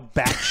because of how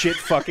batshit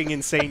fucking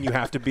insane you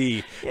have to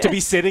be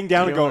sitting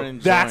down and You are go, enjoying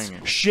 "That's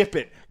it. ship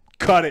it,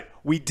 cut it,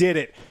 we did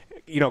it."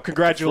 You know,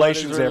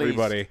 congratulations, released.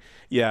 everybody.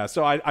 Yeah,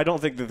 so I don't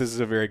think that this is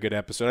a very good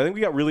episode. I think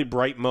we got really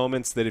bright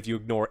moments that if you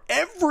ignore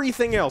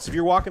everything else, if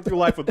you're walking through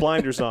life with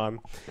blinders on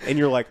and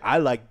you're like, I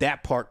like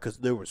that part because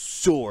there were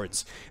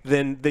swords,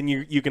 then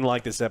you can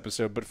like this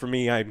episode. But for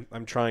me,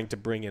 I'm trying to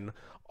bring in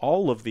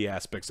all of the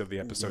aspects of the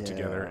episode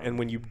together. And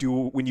when you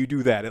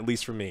do that, at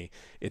least for me,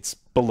 it's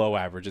below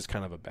average. It's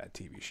kind of a bad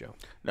TV show.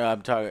 No,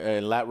 I'm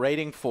talking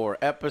rating for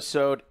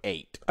episode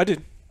 8. I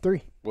did.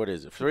 3. What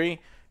is it? 3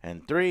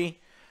 and 3.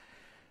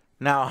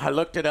 Now, I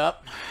looked it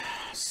up.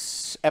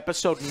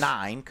 Episode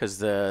 9, because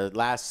the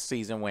last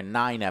season went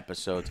 9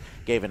 episodes,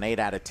 gave an 8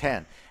 out of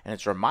 10. and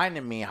it's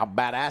reminding me how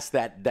badass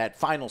that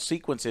final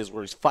sequence is,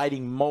 where he's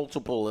fighting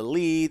multiple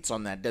elites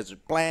on that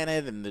desert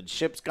planet, and the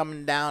ship's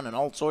coming down, and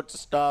all sorts of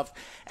stuff.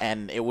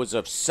 And it was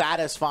a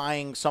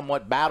satisfying,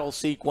 somewhat battle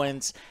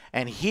sequence.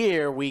 And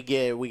here we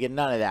get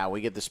none of that. We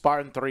get the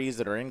Spartan 3s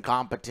that are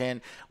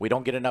incompetent. We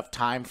don't get enough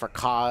time for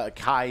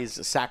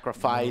Kai's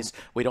sacrifice.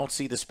 We don't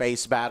see the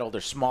space battle.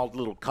 There's small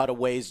little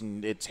cutaways,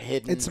 and it's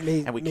hidden.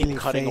 And we keep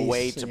cutting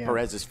away to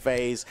Perez's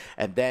face.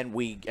 And then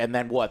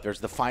what? There's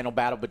the final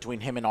battle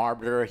between him and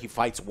Arbiter. He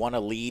fights one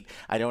elite.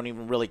 I don't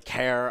even really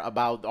care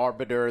about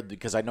Arbiter,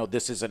 because I know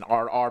this is an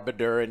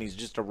Arbiter, and he's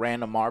just a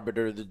random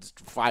Arbiter that's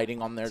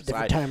fighting on their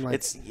side.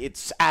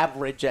 It's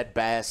average at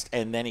best.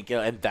 And then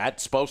and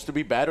that's supposed to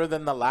be better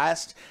than the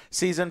last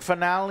season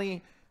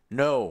finale?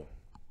 No,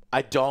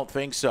 I don't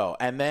think so.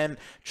 And then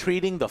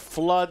treating the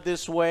flood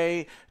this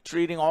way,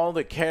 treating all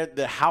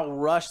how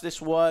rushed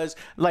this was,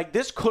 like,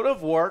 this could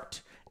have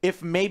worked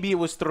if maybe it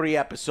was 3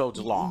 episodes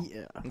long.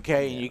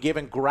 Okay, and you're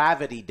giving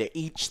gravity to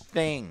each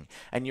thing,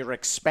 and you're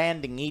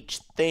expanding each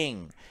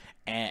thing,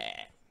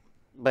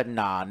 but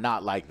nah,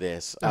 not like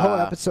this. The whole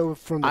episode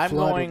from the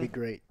flood would be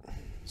great.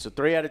 So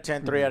 3 out of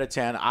 10, 3 out of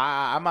 10.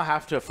 I'm gonna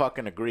have to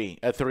fucking agree.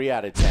 A 3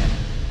 out of 10.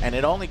 And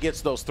it only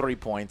gets those 3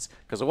 points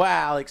because of what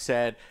Alex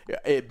said.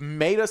 It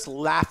made us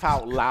laugh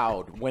out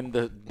loud when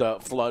the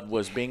flood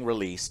was being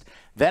released.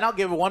 Then I'll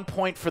give it 1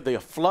 point for the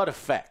flood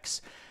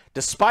effects.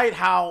 Despite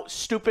how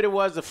stupid it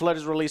was, the flood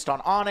is released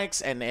on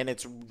Onyx, and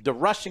it's the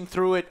rushing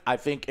through it. I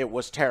think it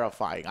was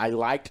terrifying. I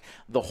liked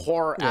the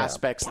horror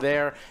aspects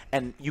there,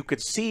 and you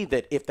could see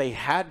that if they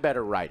had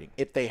better writing,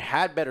 if they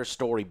had better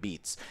story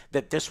beats,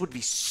 that this would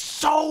be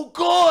so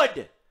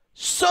good.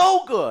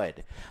 So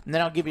good. And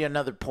then I'll give you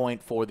another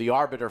point for the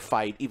Arbiter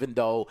fight, even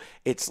though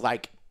it's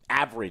like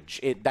average.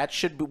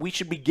 We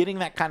should be getting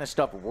that kind of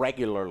stuff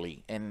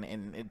regularly.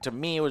 And to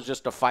me, it was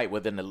just a fight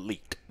with an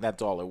elite.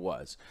 That's all it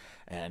was.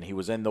 And he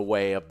was in the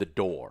way of the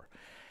door.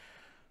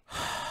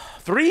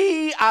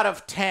 3 out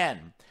of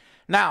 10.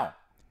 Now,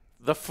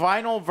 the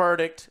final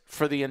verdict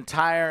for the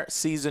entire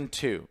season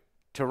 2.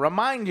 To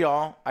remind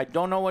y'all, I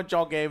don't know what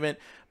y'all gave it,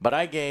 but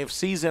I gave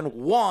season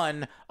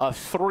 1 a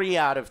 3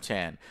 out of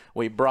 10.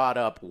 We brought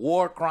up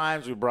war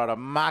crimes. We brought up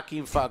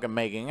Maki fucking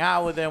making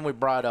out with him. We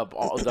brought up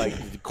all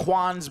like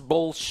Kwan's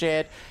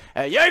bullshit.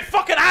 You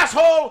fucking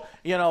asshole!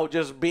 You know,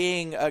 just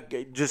being,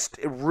 just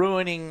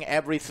ruining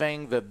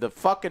everything. The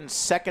fucking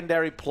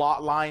secondary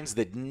plot lines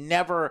that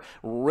never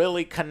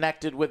really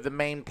connected with the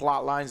main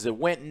plot lines, that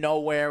went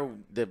nowhere.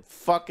 The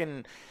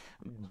fucking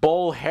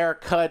bowl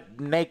haircut,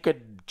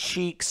 naked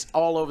cheeks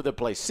all over the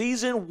place.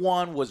 Season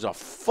 1 was a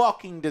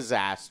fucking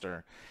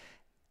disaster.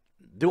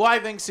 Do I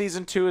think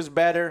season 2 is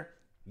better?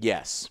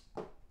 Yes.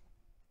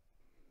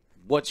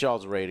 What's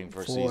y'all's rating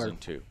for 4. season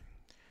 2?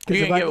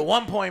 You can give it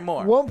 1 point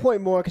more. 1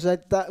 point more, because I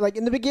thought, like,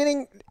 in the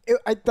beginning,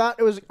 I thought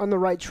it was on the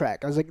right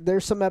track. I was like,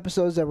 there's some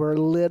episodes that were a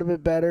little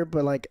bit better,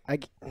 but, like,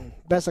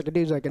 best I could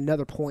do is, like,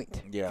 another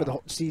point for the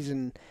whole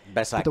season.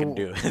 Best I can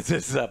do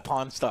is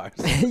Pawn Stars.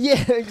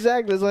 Yeah,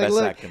 exactly. It's like, best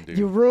look, I can do.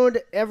 You ruined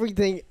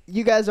everything.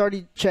 You guys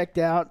already checked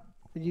out.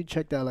 You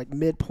checked out, like,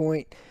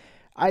 midpoint.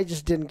 I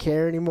just didn't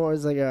care anymore. I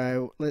was like,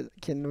 all right,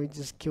 can we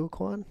just kill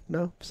Quan?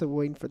 No? So we're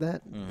waiting for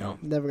that? No.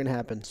 Never going to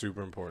happen.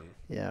 Super important.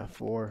 Yeah,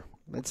 4.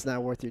 It's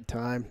not worth your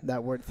time,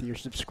 not worth your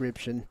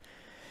subscription.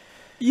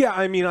 Yeah,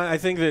 I mean, I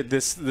think that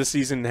this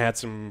season had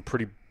some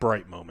pretty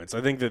bright moments.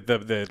 I think that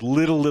the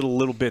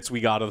little bits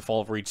we got of the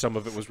Fall of Reach, some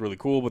of it was really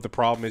cool, but the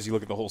problem is you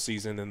look at the whole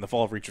season and the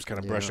Fall of Reach was kind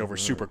of brushed over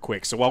super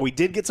quick. So while we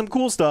did get some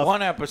cool stuff,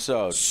 1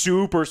 episode,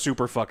 super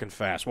fucking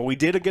fast. While we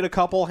did get a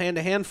couple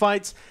hand-to-hand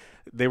fights,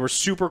 they were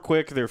super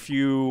quick. They're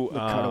few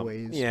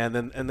cutaways. Yeah,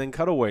 and then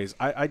cutaways.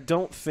 I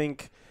don't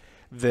think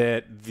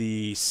that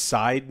the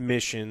side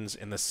missions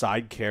and the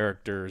side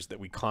characters that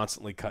we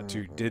constantly cut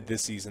to did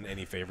this season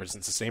any favors.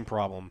 It's the same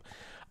problem.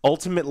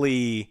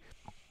 Ultimately,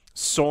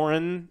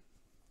 Soren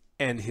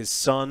and his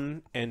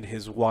son and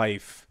his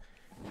wife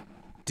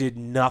did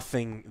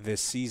nothing this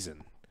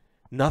season.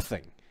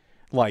 Nothing.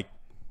 Like,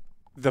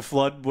 the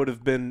flood would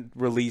have been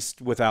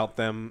released without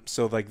them,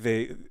 so, like,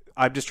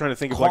 I'm just trying to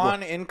think of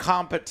Quan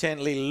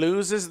incompetently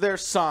loses their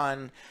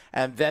son,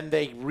 and then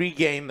they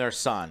regain their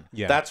son.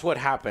 Yeah. That's what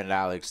happened,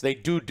 Alex. They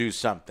do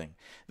something.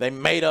 They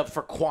made up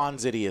for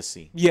Quan's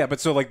idiocy. Yeah, but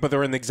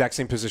they're in the exact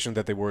same position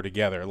that they were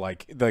together.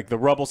 Like the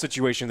rubble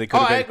situation, they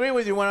could have I agree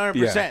with you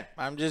 100%. Yeah.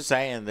 I'm just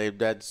saying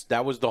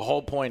that was the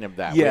whole point of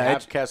that. Yeah, we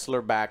have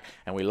Kessler back,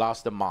 and we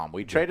lost the mom.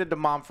 We traded the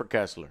mom for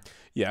Kessler.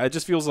 Yeah, it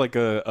just feels like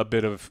a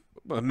bit of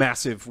a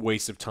massive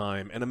waste of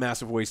time and a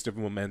massive waste of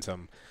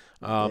momentum.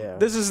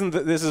 This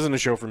isn't a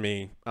show for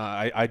me.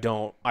 I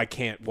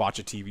can't watch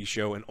a TV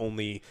show and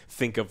only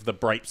think of the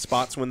bright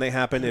spots when they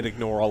happen and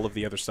ignore all of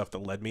the other stuff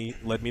that led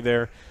me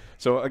there.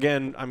 So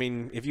again, I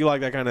mean, if you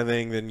like that kind of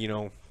thing,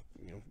 then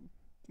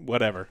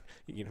whatever,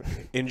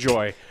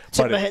 enjoy.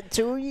 Tip my head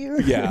to you.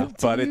 Yeah,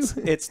 but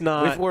it's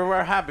not.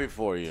 We're happy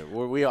for you.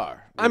 We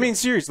are. I mean,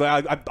 seriously,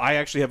 I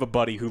actually have a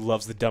buddy who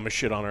loves the dumbest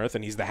shit on earth,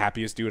 and he's the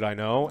happiest dude I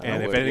know.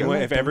 And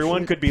if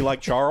everyone could be like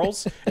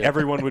Charles,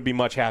 everyone would be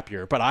much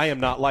happier. But I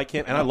am not like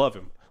him, and I love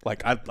him.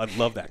 Like I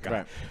love that guy.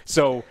 Right.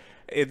 So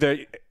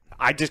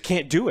I just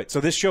can't do it. So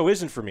this show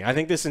isn't for me. I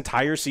think this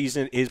entire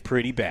season is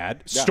pretty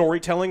bad,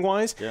 storytelling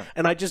wise,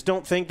 and I just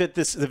don't think that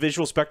the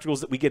visual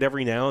spectacles that we get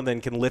every now and then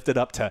can lift it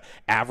up to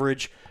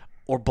average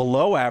or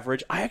below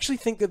average. I actually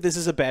think that this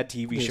is a bad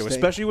TV show,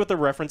 especially with the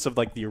reference of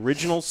like the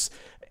originals,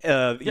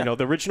 you know,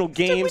 the original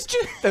games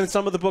and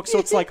some of the books. So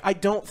it's like I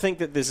don't think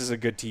that this is a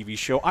good TV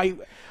show.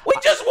 We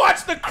just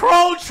watched the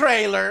Crow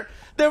trailer.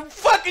 The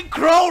fucking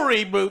Crow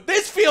reboot.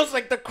 This feels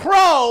like the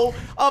Crow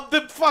of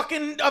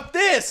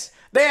this.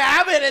 They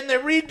have it and they're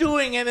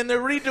redoing it, and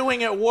they're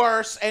redoing it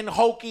worse and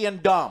hokey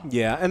and dumb.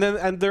 Yeah,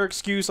 and their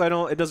excuse, it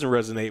doesn't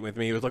resonate with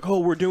me. It was like, oh,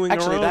 we're doing our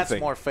own thing. That's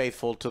more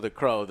faithful to the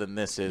Crow than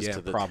this is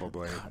to the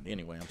probably. God,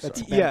 anyway, I'm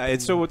sorry. Yeah,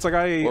 so it's like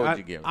What would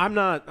you give? I'm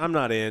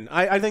not in.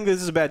 I think this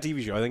is a bad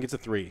TV show. I think it's a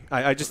 3.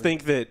 I just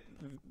think that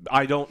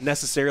I don't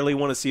necessarily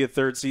want to see a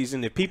 3rd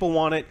season. If people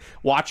want it,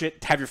 watch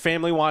it. Have your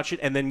family watch it,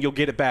 and then you'll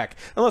get it back.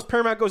 Unless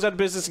Paramount goes out of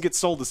business and gets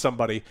sold to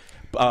somebody.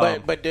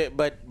 But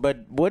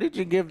what did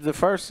you give the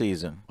first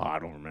season? I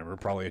don't remember.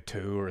 Probably a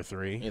 2 or a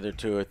 3. Either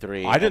 2 or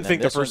 3. I didn't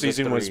think the first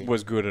season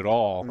was good at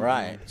all.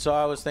 Right. So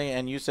I was thinking,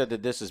 and you said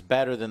that this is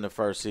better than the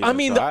first season. I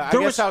mean, so I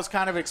guess I was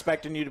kind of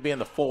expecting you to be in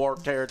the 4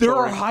 territory. There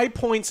are high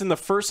points in the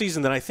first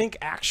season that I think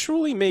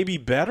actually may be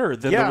better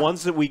than the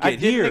ones that we get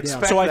here.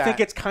 So I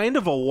think it's kind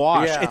of a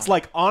wash. Yeah. It's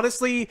like,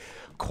 honestly,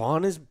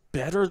 Quan is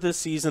better this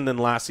season than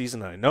last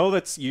season. I know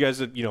that's you guys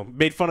have,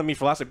 made fun of me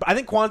for last week, but I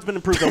think Quan's been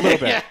improved a little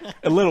bit.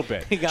 A little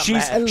bit.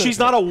 She's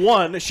not a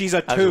 1, she's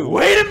a 2.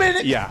 Wait a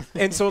minute. Yeah.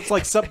 And so it's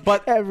like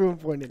but everyone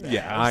pointed out.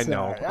 Yeah, I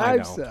know.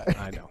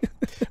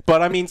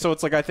 But I mean, so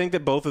it's like I think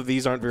that both of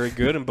these aren't very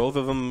good and both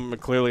of them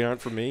clearly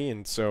aren't for me,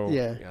 and so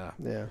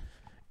yeah.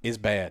 Is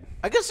bad.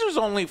 I guess there's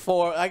only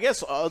 4. I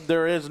guess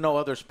there is no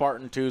other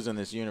Spartan 2s in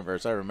this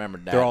universe. I remember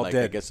that. They're all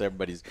dead. I guess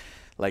everybody's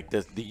like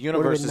the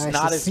universe is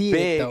not as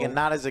big and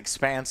not as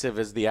expansive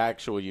as the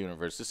actual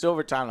universe. The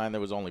Silver Timeline, there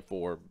was only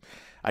 4.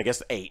 I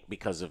guess 8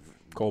 because of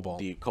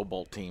the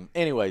Cobalt team.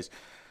 Anyways.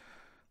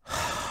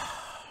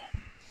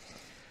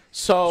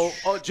 So,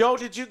 Joe,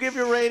 did you give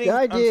your rating? Yeah,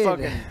 I did.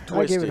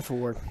 I gave it a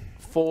 4.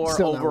 4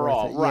 still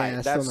overall, right?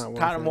 Yeah, that's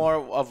kind of more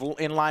of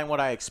in line what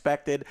I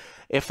expected.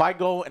 If I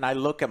go and I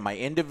look at my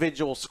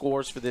individual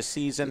scores for this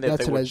season, that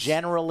they were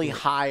generally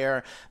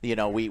higher.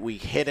 We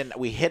hit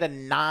a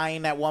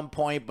 9 at one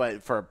point,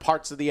 but for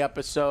parts of the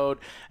episode,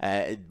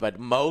 but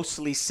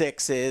mostly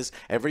 6s.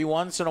 Every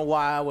once in a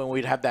while, when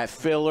we'd have that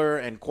filler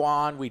and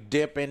Quan, we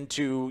dip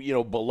into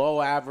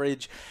below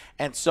average,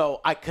 and so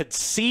I could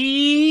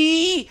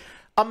see.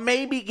 I'm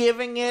maybe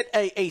giving it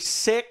a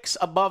 6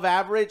 above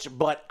average,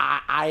 but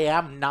I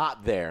am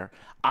not there.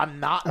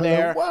 I'm not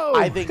there.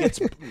 I think it's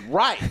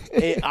right.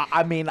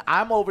 I mean,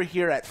 I'm over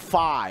here at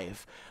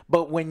 5.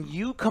 But when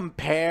you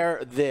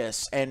compare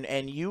this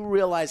and you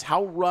realize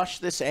how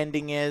rushed this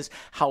ending is,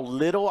 how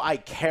little I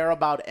care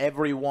about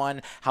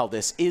everyone, how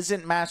this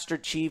isn't Master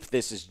Chief,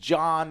 this is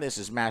John, this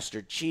is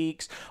Master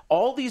Cheeks,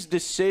 all these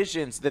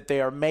decisions that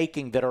they are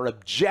making that are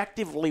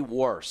objectively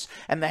worse,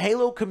 and the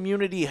Halo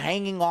community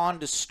hanging on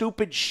to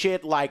stupid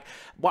shit like,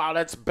 wow,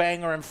 that's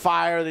Banger and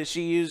Fire that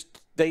she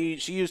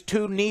used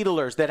 2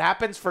 needlers. That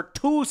happens for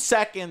 2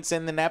 seconds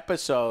in an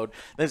episode.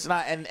 That's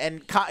not,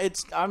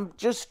 I'm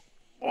just.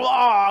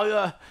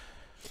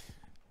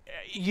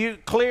 You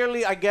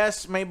clearly, I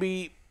guess,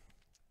 maybe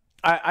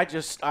I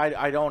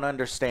don't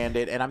understand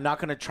it, and I'm not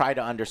going to try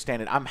to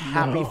understand it. I'm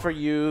happy for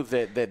you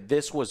that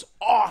this was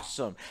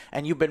awesome,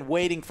 and you've been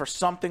waiting for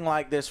something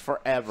like this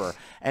forever,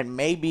 and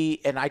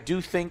I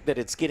do think that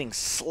it's getting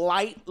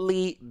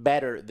slightly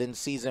better than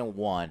season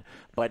 1,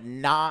 but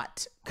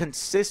not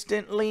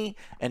consistently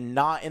and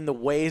not in the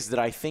ways that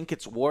I think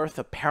it's worth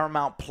a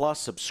Paramount Plus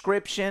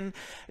subscription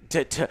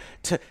to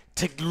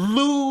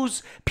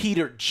lose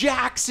Peter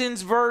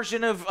Jackson's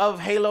version of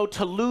Halo,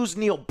 to lose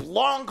Neil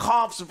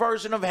Blomkamp's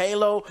version of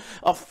Halo,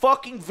 a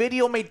fucking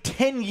video made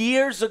 10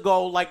 years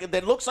ago like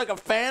that looks like a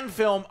fan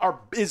film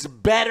is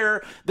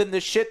better than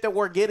the shit that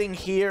we're getting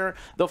here.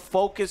 The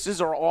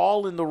focuses are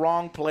all in the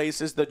wrong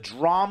places. The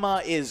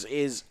drama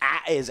is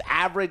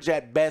average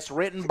at best,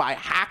 written by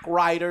hack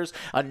writers,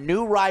 a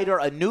new writer,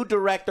 a new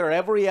director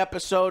every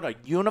episode, a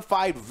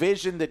unified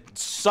vision that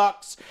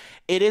sucks.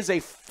 It is a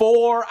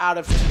 4 out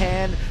of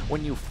 10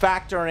 when you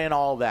factor in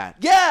all that.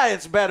 Yeah,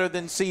 it's better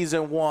than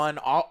season 1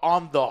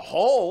 on the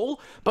whole,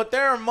 but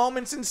there are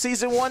moments in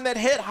season 1 that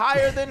hit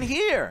higher than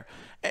here.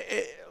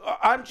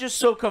 I'm just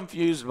so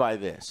confused by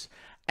this.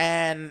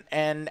 And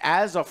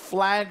as a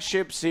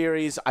flagship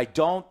series, I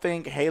don't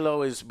think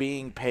Halo is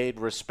being paid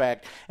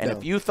respect. And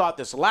if you thought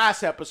this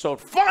last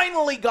episode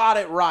finally got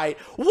it right,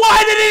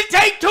 why did it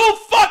take 2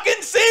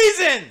 fucking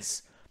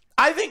seasons?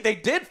 I think they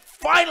did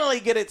finally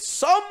get it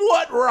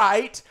somewhat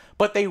right,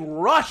 but they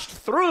rushed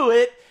through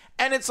it,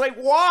 and it's like,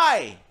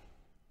 why?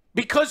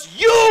 Because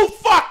you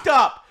fucked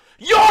up.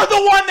 You're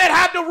the one that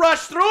had to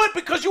rush through it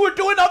because you were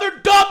doing other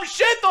dumb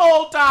shit the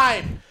whole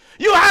time.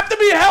 You have to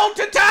be held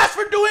to task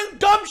for doing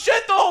dumb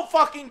shit the whole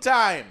fucking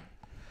time.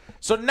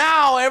 So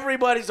now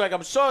everybody's like,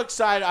 I'm so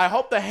excited. I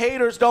hope the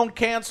haters don't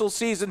cancel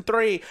season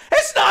 3.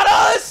 It's not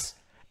us.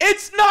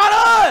 It's not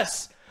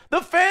us.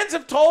 The fans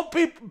have told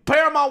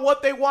Paramount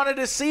what they wanted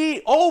to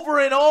see over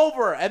and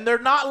over, and they're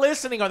not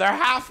listening, or they're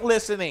half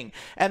listening,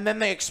 and then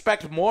they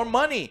expect more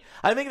money.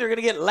 I think they're going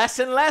to get less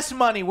and less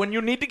money when you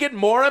need to get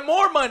more and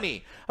more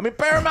money. I mean,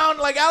 Paramount,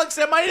 like Alex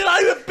said, might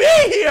not even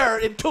be here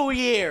in 2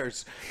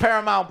 years,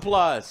 Paramount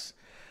Plus.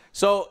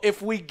 So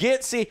if we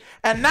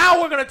and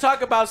now we're going to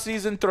talk about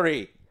season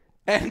 3.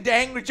 And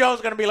Angry Joe's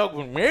going to be like,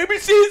 well, maybe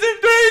season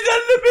 3 is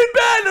going to be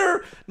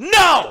better.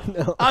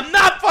 No, I'm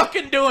not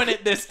fucking doing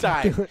it this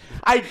time. Even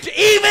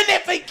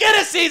if we get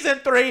a season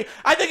 3,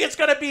 I think it's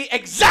going to be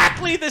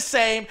exactly the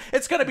same.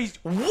 It's going to be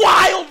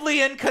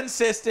wildly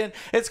inconsistent.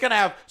 It's going to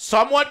have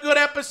somewhat good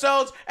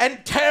episodes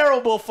and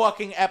terrible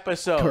fucking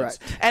episodes. Correct.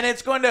 And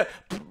it's going to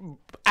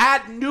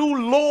add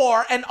new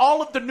lore, and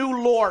all of the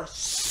new lore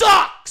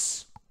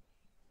sucks.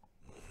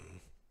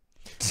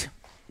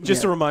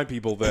 Just to remind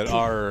people that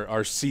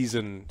our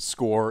season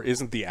score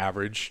isn't the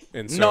average,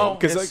 and so No,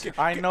 because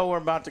I know we're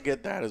about to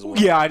get that as well.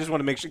 yeah, I just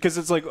want to make sure, because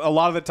it's like a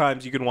lot of the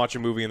times you can watch a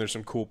movie and there's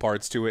some cool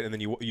parts to it, and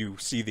then you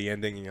see the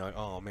ending and you're like,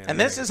 oh man. And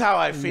this is how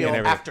I feel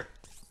everything. after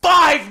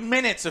 5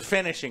 minutes of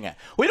finishing it.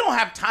 We don't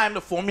have time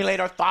to formulate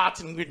our thoughts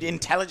and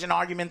intelligent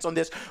arguments on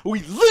this. We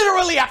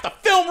literally have to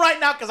film right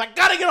now because I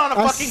gotta get on a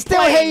fucking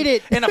plane hate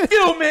it. in a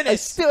few minutes. I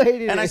still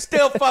hate it. And I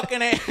still fucking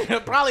hate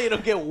it. Probably it'll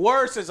get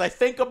worse as I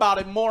think about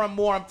it more and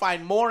more and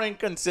find more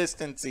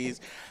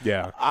inconsistencies.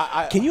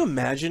 Yeah. Can you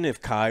imagine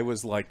if Kai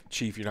was like,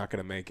 Chief, you're not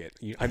going to make it.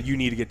 You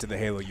need to get to the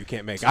Halo. You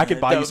can't make it. I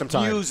could buy you some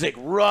time. The music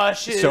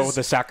rushes. So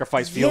the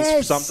sacrifice feels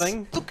Yes.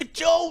 something. Look at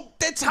Joe.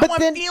 That's how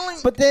I'm feeling.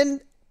 But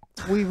then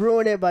we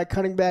ruin it by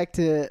cutting back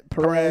to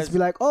Perez. Be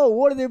like, oh,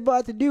 what are they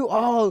about to do?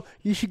 Oh,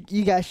 you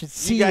guys should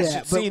see guys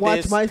that. should see but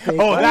watch this. my face.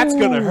 Oh, that's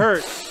going to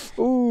hurt.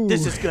 Ooh.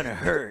 This is gonna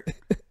hurt.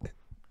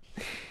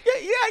 yeah,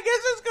 I guess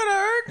it's gonna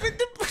hurt.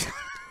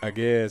 I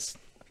guess.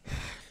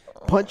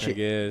 Punch I it.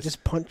 guess.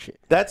 Just punch it.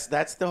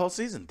 That's the whole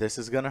season. This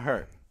is gonna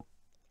hurt.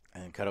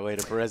 And cut away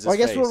to Perez's Well, I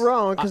guess face. we're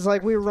wrong because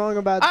we were wrong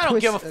about I don't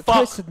give a fuck.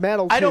 Twisted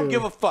Metal too. I don't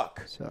give a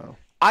fuck. So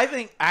I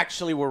think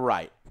actually we're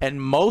right,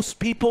 and most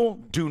people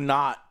do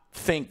not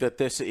think that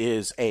this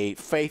is a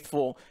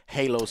faithful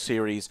Halo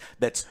series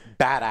that's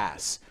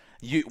badass.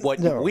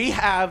 We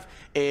have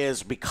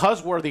is,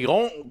 because we're the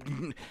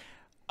only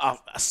a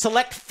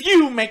select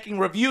few making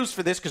reviews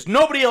for this, because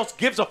nobody else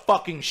gives a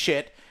fucking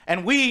shit,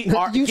 and we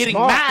are getting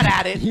mad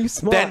at it,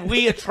 then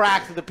we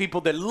attract the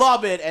people that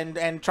love it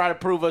and try to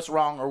prove us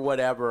wrong or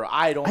whatever.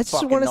 I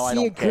just want to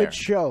see a good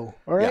show.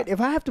 All right,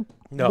 if I have to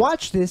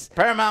watch this,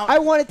 Paramount, I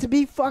want it to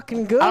be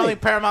fucking good. I don't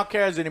think Paramount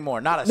cares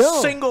anymore. Not a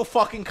single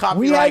fucking copyright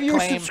we have your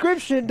claim.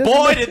 Subscription.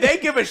 Boy, did they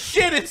give a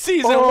shit in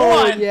season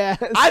 1.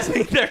 Yes. I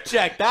think they're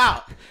checked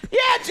out. Yeah,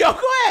 Joe,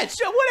 go ahead.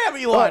 Show whatever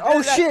you want.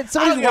 Oh shit,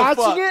 somebody's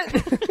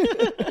watching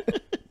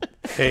it?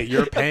 Hey,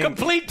 you're paying. A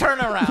complete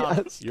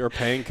turnaround. Yes. You're a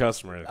paying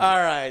customer. All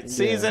right,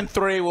 season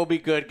 3 will be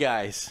good,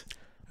 guys.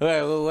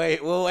 We'll wait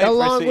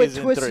Along for with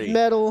season Twisted 3.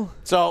 Metal.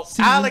 So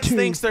season Alex 2.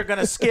 thinks they're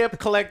gonna skip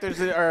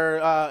Collectors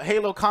or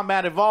Halo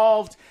Combat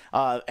Evolved,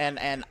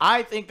 and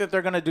I think that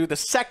they're gonna do the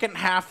second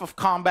half of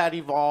Combat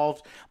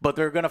Evolved, but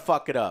they're gonna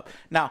fuck it up.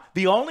 Now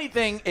the only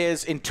thing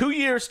is, in 2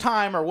 years'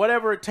 time or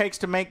whatever it takes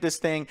to make this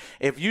thing,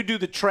 if you do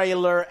the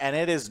trailer and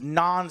it is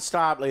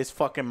nonstop, like it's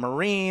fucking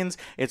Marines,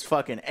 it's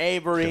fucking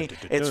Avery,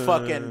 it's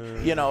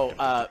fucking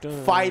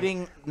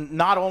fighting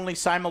not only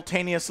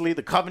simultaneously.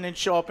 The Covenant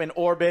show up in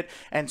orbit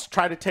and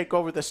try to take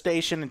over the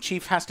station, and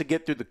Chief has to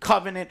get through the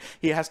Covenant.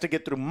 He has to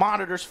get through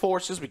Monitor's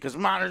forces because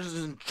Monitor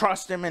doesn't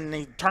trust him, and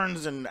he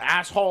turns an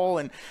asshole,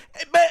 and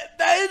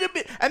then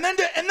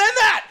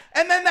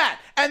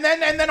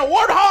a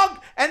Warthog,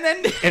 and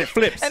then it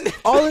flips. And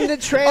all in the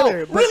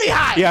trailer, really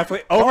high. Yeah,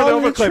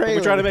 over the clip. We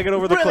try to make it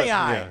over the really clip.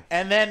 high. Yeah.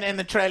 And then in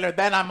the trailer,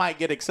 then I might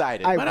get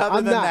excited. But other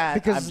I'm than not, that,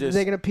 because I'm just,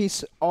 they're gonna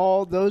piece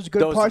all those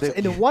good parts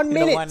into 1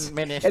 minute.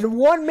 In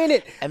 1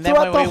 minute. And then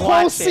throughout when the we whole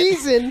watch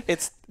season.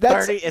 it's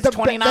that's 30. It's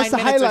 29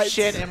 minutes highlights. of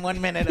shit and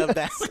 1 minute of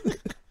that.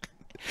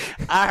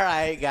 All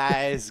right,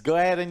 guys, go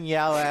ahead and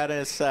yell at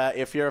us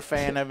if you're a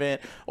fan of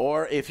it,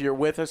 or if you're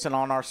with us and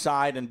on our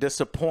side and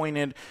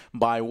disappointed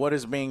by what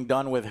is being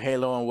done with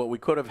Halo and what we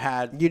could have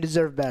had. You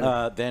deserve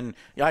better. Then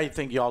I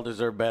think y'all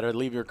deserve better.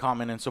 Leave your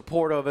comment in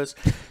support of us.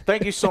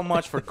 Thank you so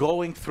much for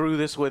going through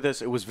this with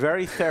us. It was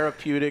very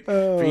therapeutic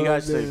for you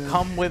guys to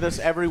come with us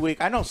every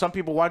week. I know some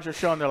people watch your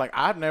show and they're like,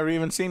 I've never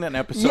even seen an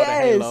episode of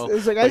Halo.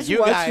 It's like, but you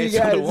guys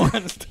are the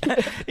ones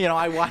that,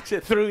 I watch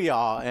it through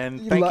y'all,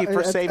 and thank you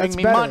for saving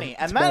me money.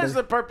 And that is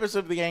the purpose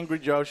of the Angry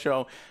Joe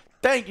Show.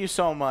 Thank you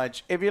so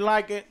much. If you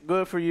like it,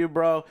 good for you,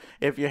 bro.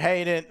 If you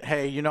hate it,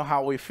 hey, you know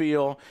how we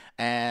feel,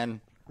 and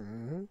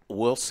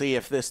we'll see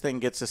if this thing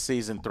gets a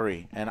season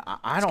 3. And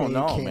I don't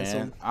know,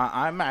 man.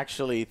 I'm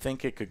actually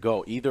think it could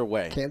go either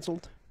way.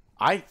 Canceled?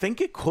 I think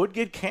it could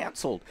get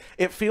canceled.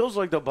 It feels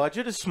like the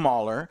budget is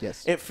smaller.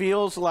 Yes. It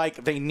feels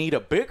like they need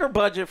a bigger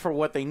budget for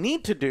what they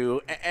need to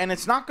do, and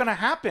it's not going to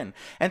happen.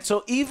 And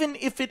so even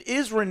if it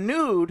is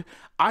renewed,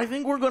 I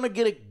think we're going to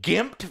get a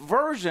gimped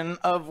version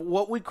of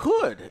what we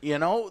could, you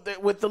know,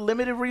 with the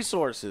limited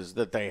resources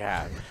that they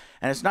have.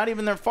 And it's not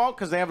even their fault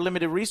because they have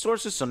limited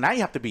resources. So now you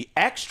have to be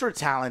extra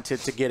talented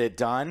to get it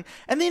done.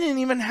 And they didn't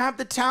even have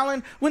the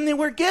talent when they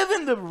were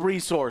given the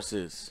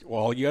resources.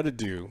 Well, all you got to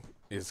do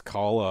is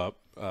call up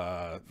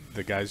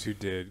the guys who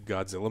did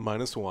Godzilla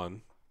 -1,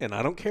 and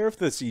I don't care if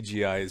the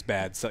CGI is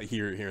bad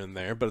here and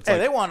there, but it's Hey,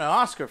 like they won an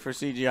Oscar for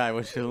CGI,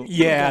 which is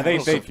yeah, a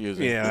little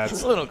confusing. yeah,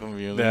 that's a little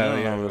confusing. I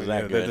don't know if it was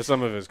that good.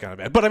 Some of it is kind of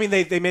bad, but I mean,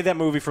 they made that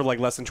movie for like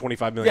less than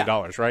 $25 million,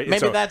 right? Maybe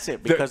So that's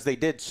it because they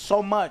did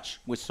so much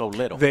with so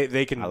little.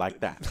 They can. I like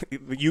that.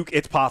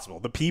 It's possible.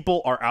 The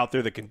people are out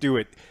there that can do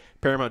it.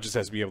 Paramount just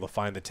has to be able to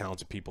find the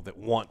talented people that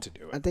want to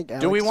do it. I think.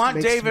 Alex Do we want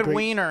makes some David great-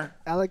 Weiner?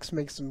 Alex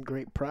makes some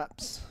great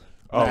props.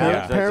 Oh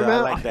yeah.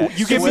 Paramount. I like that.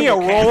 You give me a Swivel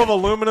roll cannon. of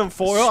aluminum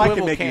foil, I can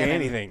Swivel make you cannon.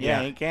 anything.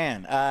 Yeah, he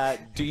can.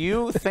 Do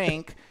you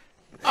think?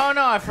 Oh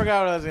no, I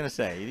forgot what I was gonna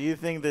say. Do you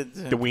think that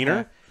The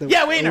Wiener?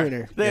 Yeah, Wiener.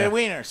 Wiener. The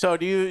Wiener. So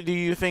do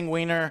you think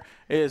Wiener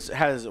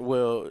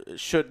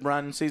should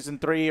run season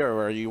 3,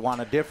 or you want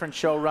a different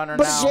showrunner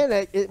But now?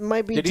 again, it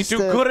might be Did he just do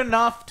the, good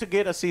enough to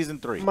get a season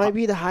 3? might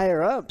be the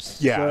higher ups.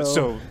 Yeah.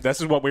 So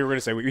this is what we were going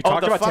to say. We Oh,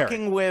 talked the about Terry.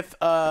 fucking with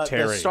the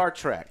Terry. Star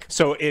Trek.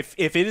 So if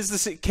it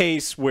is the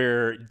case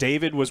where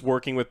David was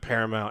working with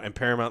Paramount and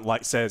Paramount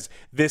says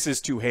this is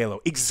too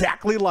Halo,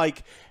 exactly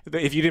like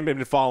if you didn't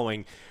been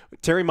following,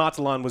 Terry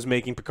Matalan was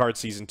making Picard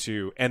season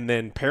 2, and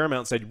then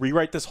Paramount said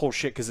rewrite this whole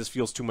shit because this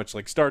feels too much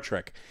like Star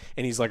Trek.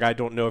 And he's like, I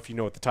don't know if you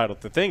know what the title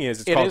of the thing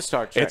is. It is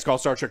Star Trek. It's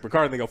called Star Trek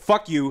Picard. And they go,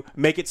 fuck you,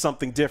 make it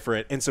something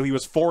different. And so he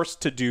was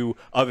forced to do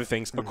other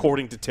things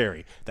according to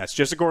Terry. That's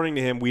just according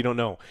to him. We don't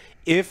know.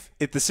 If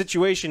the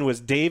situation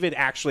was David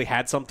actually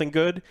had something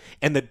good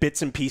and the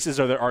bits and pieces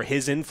are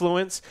his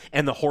influence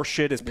and the horse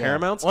shit is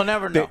Paramount's, We'll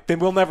never know. Then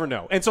we'll never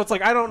know. And so it's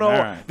like, I don't know. All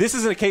right. This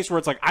isn't a case where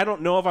it's like, I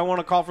don't know if I want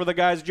to call for the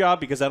guy's job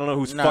because I don't know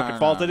whose fucking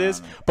fault it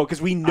is. But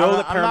because we know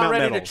that Paramount I'm not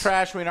ready meddles. to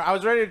trash Wiener. I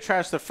was ready to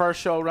trash the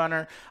first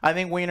showrunner. I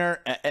think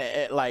Wiener,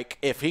 like,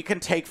 if he can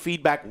take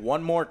feedback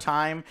one more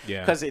time,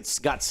 because it's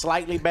got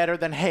slightly better,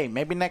 then hey,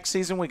 maybe next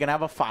season we can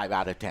have a 5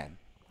 out of 10.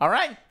 All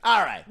right?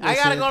 All right. I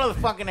got to go to the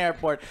fucking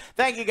airport.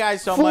 Thank you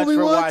guys so much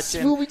for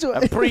watching.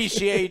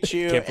 Appreciate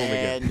you.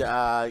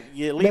 And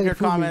you leave your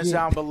comments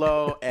down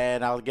below,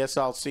 and I guess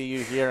I'll see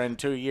you here in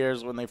 2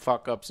 years when they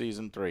fuck up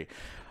season 3.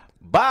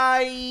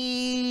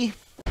 Bye.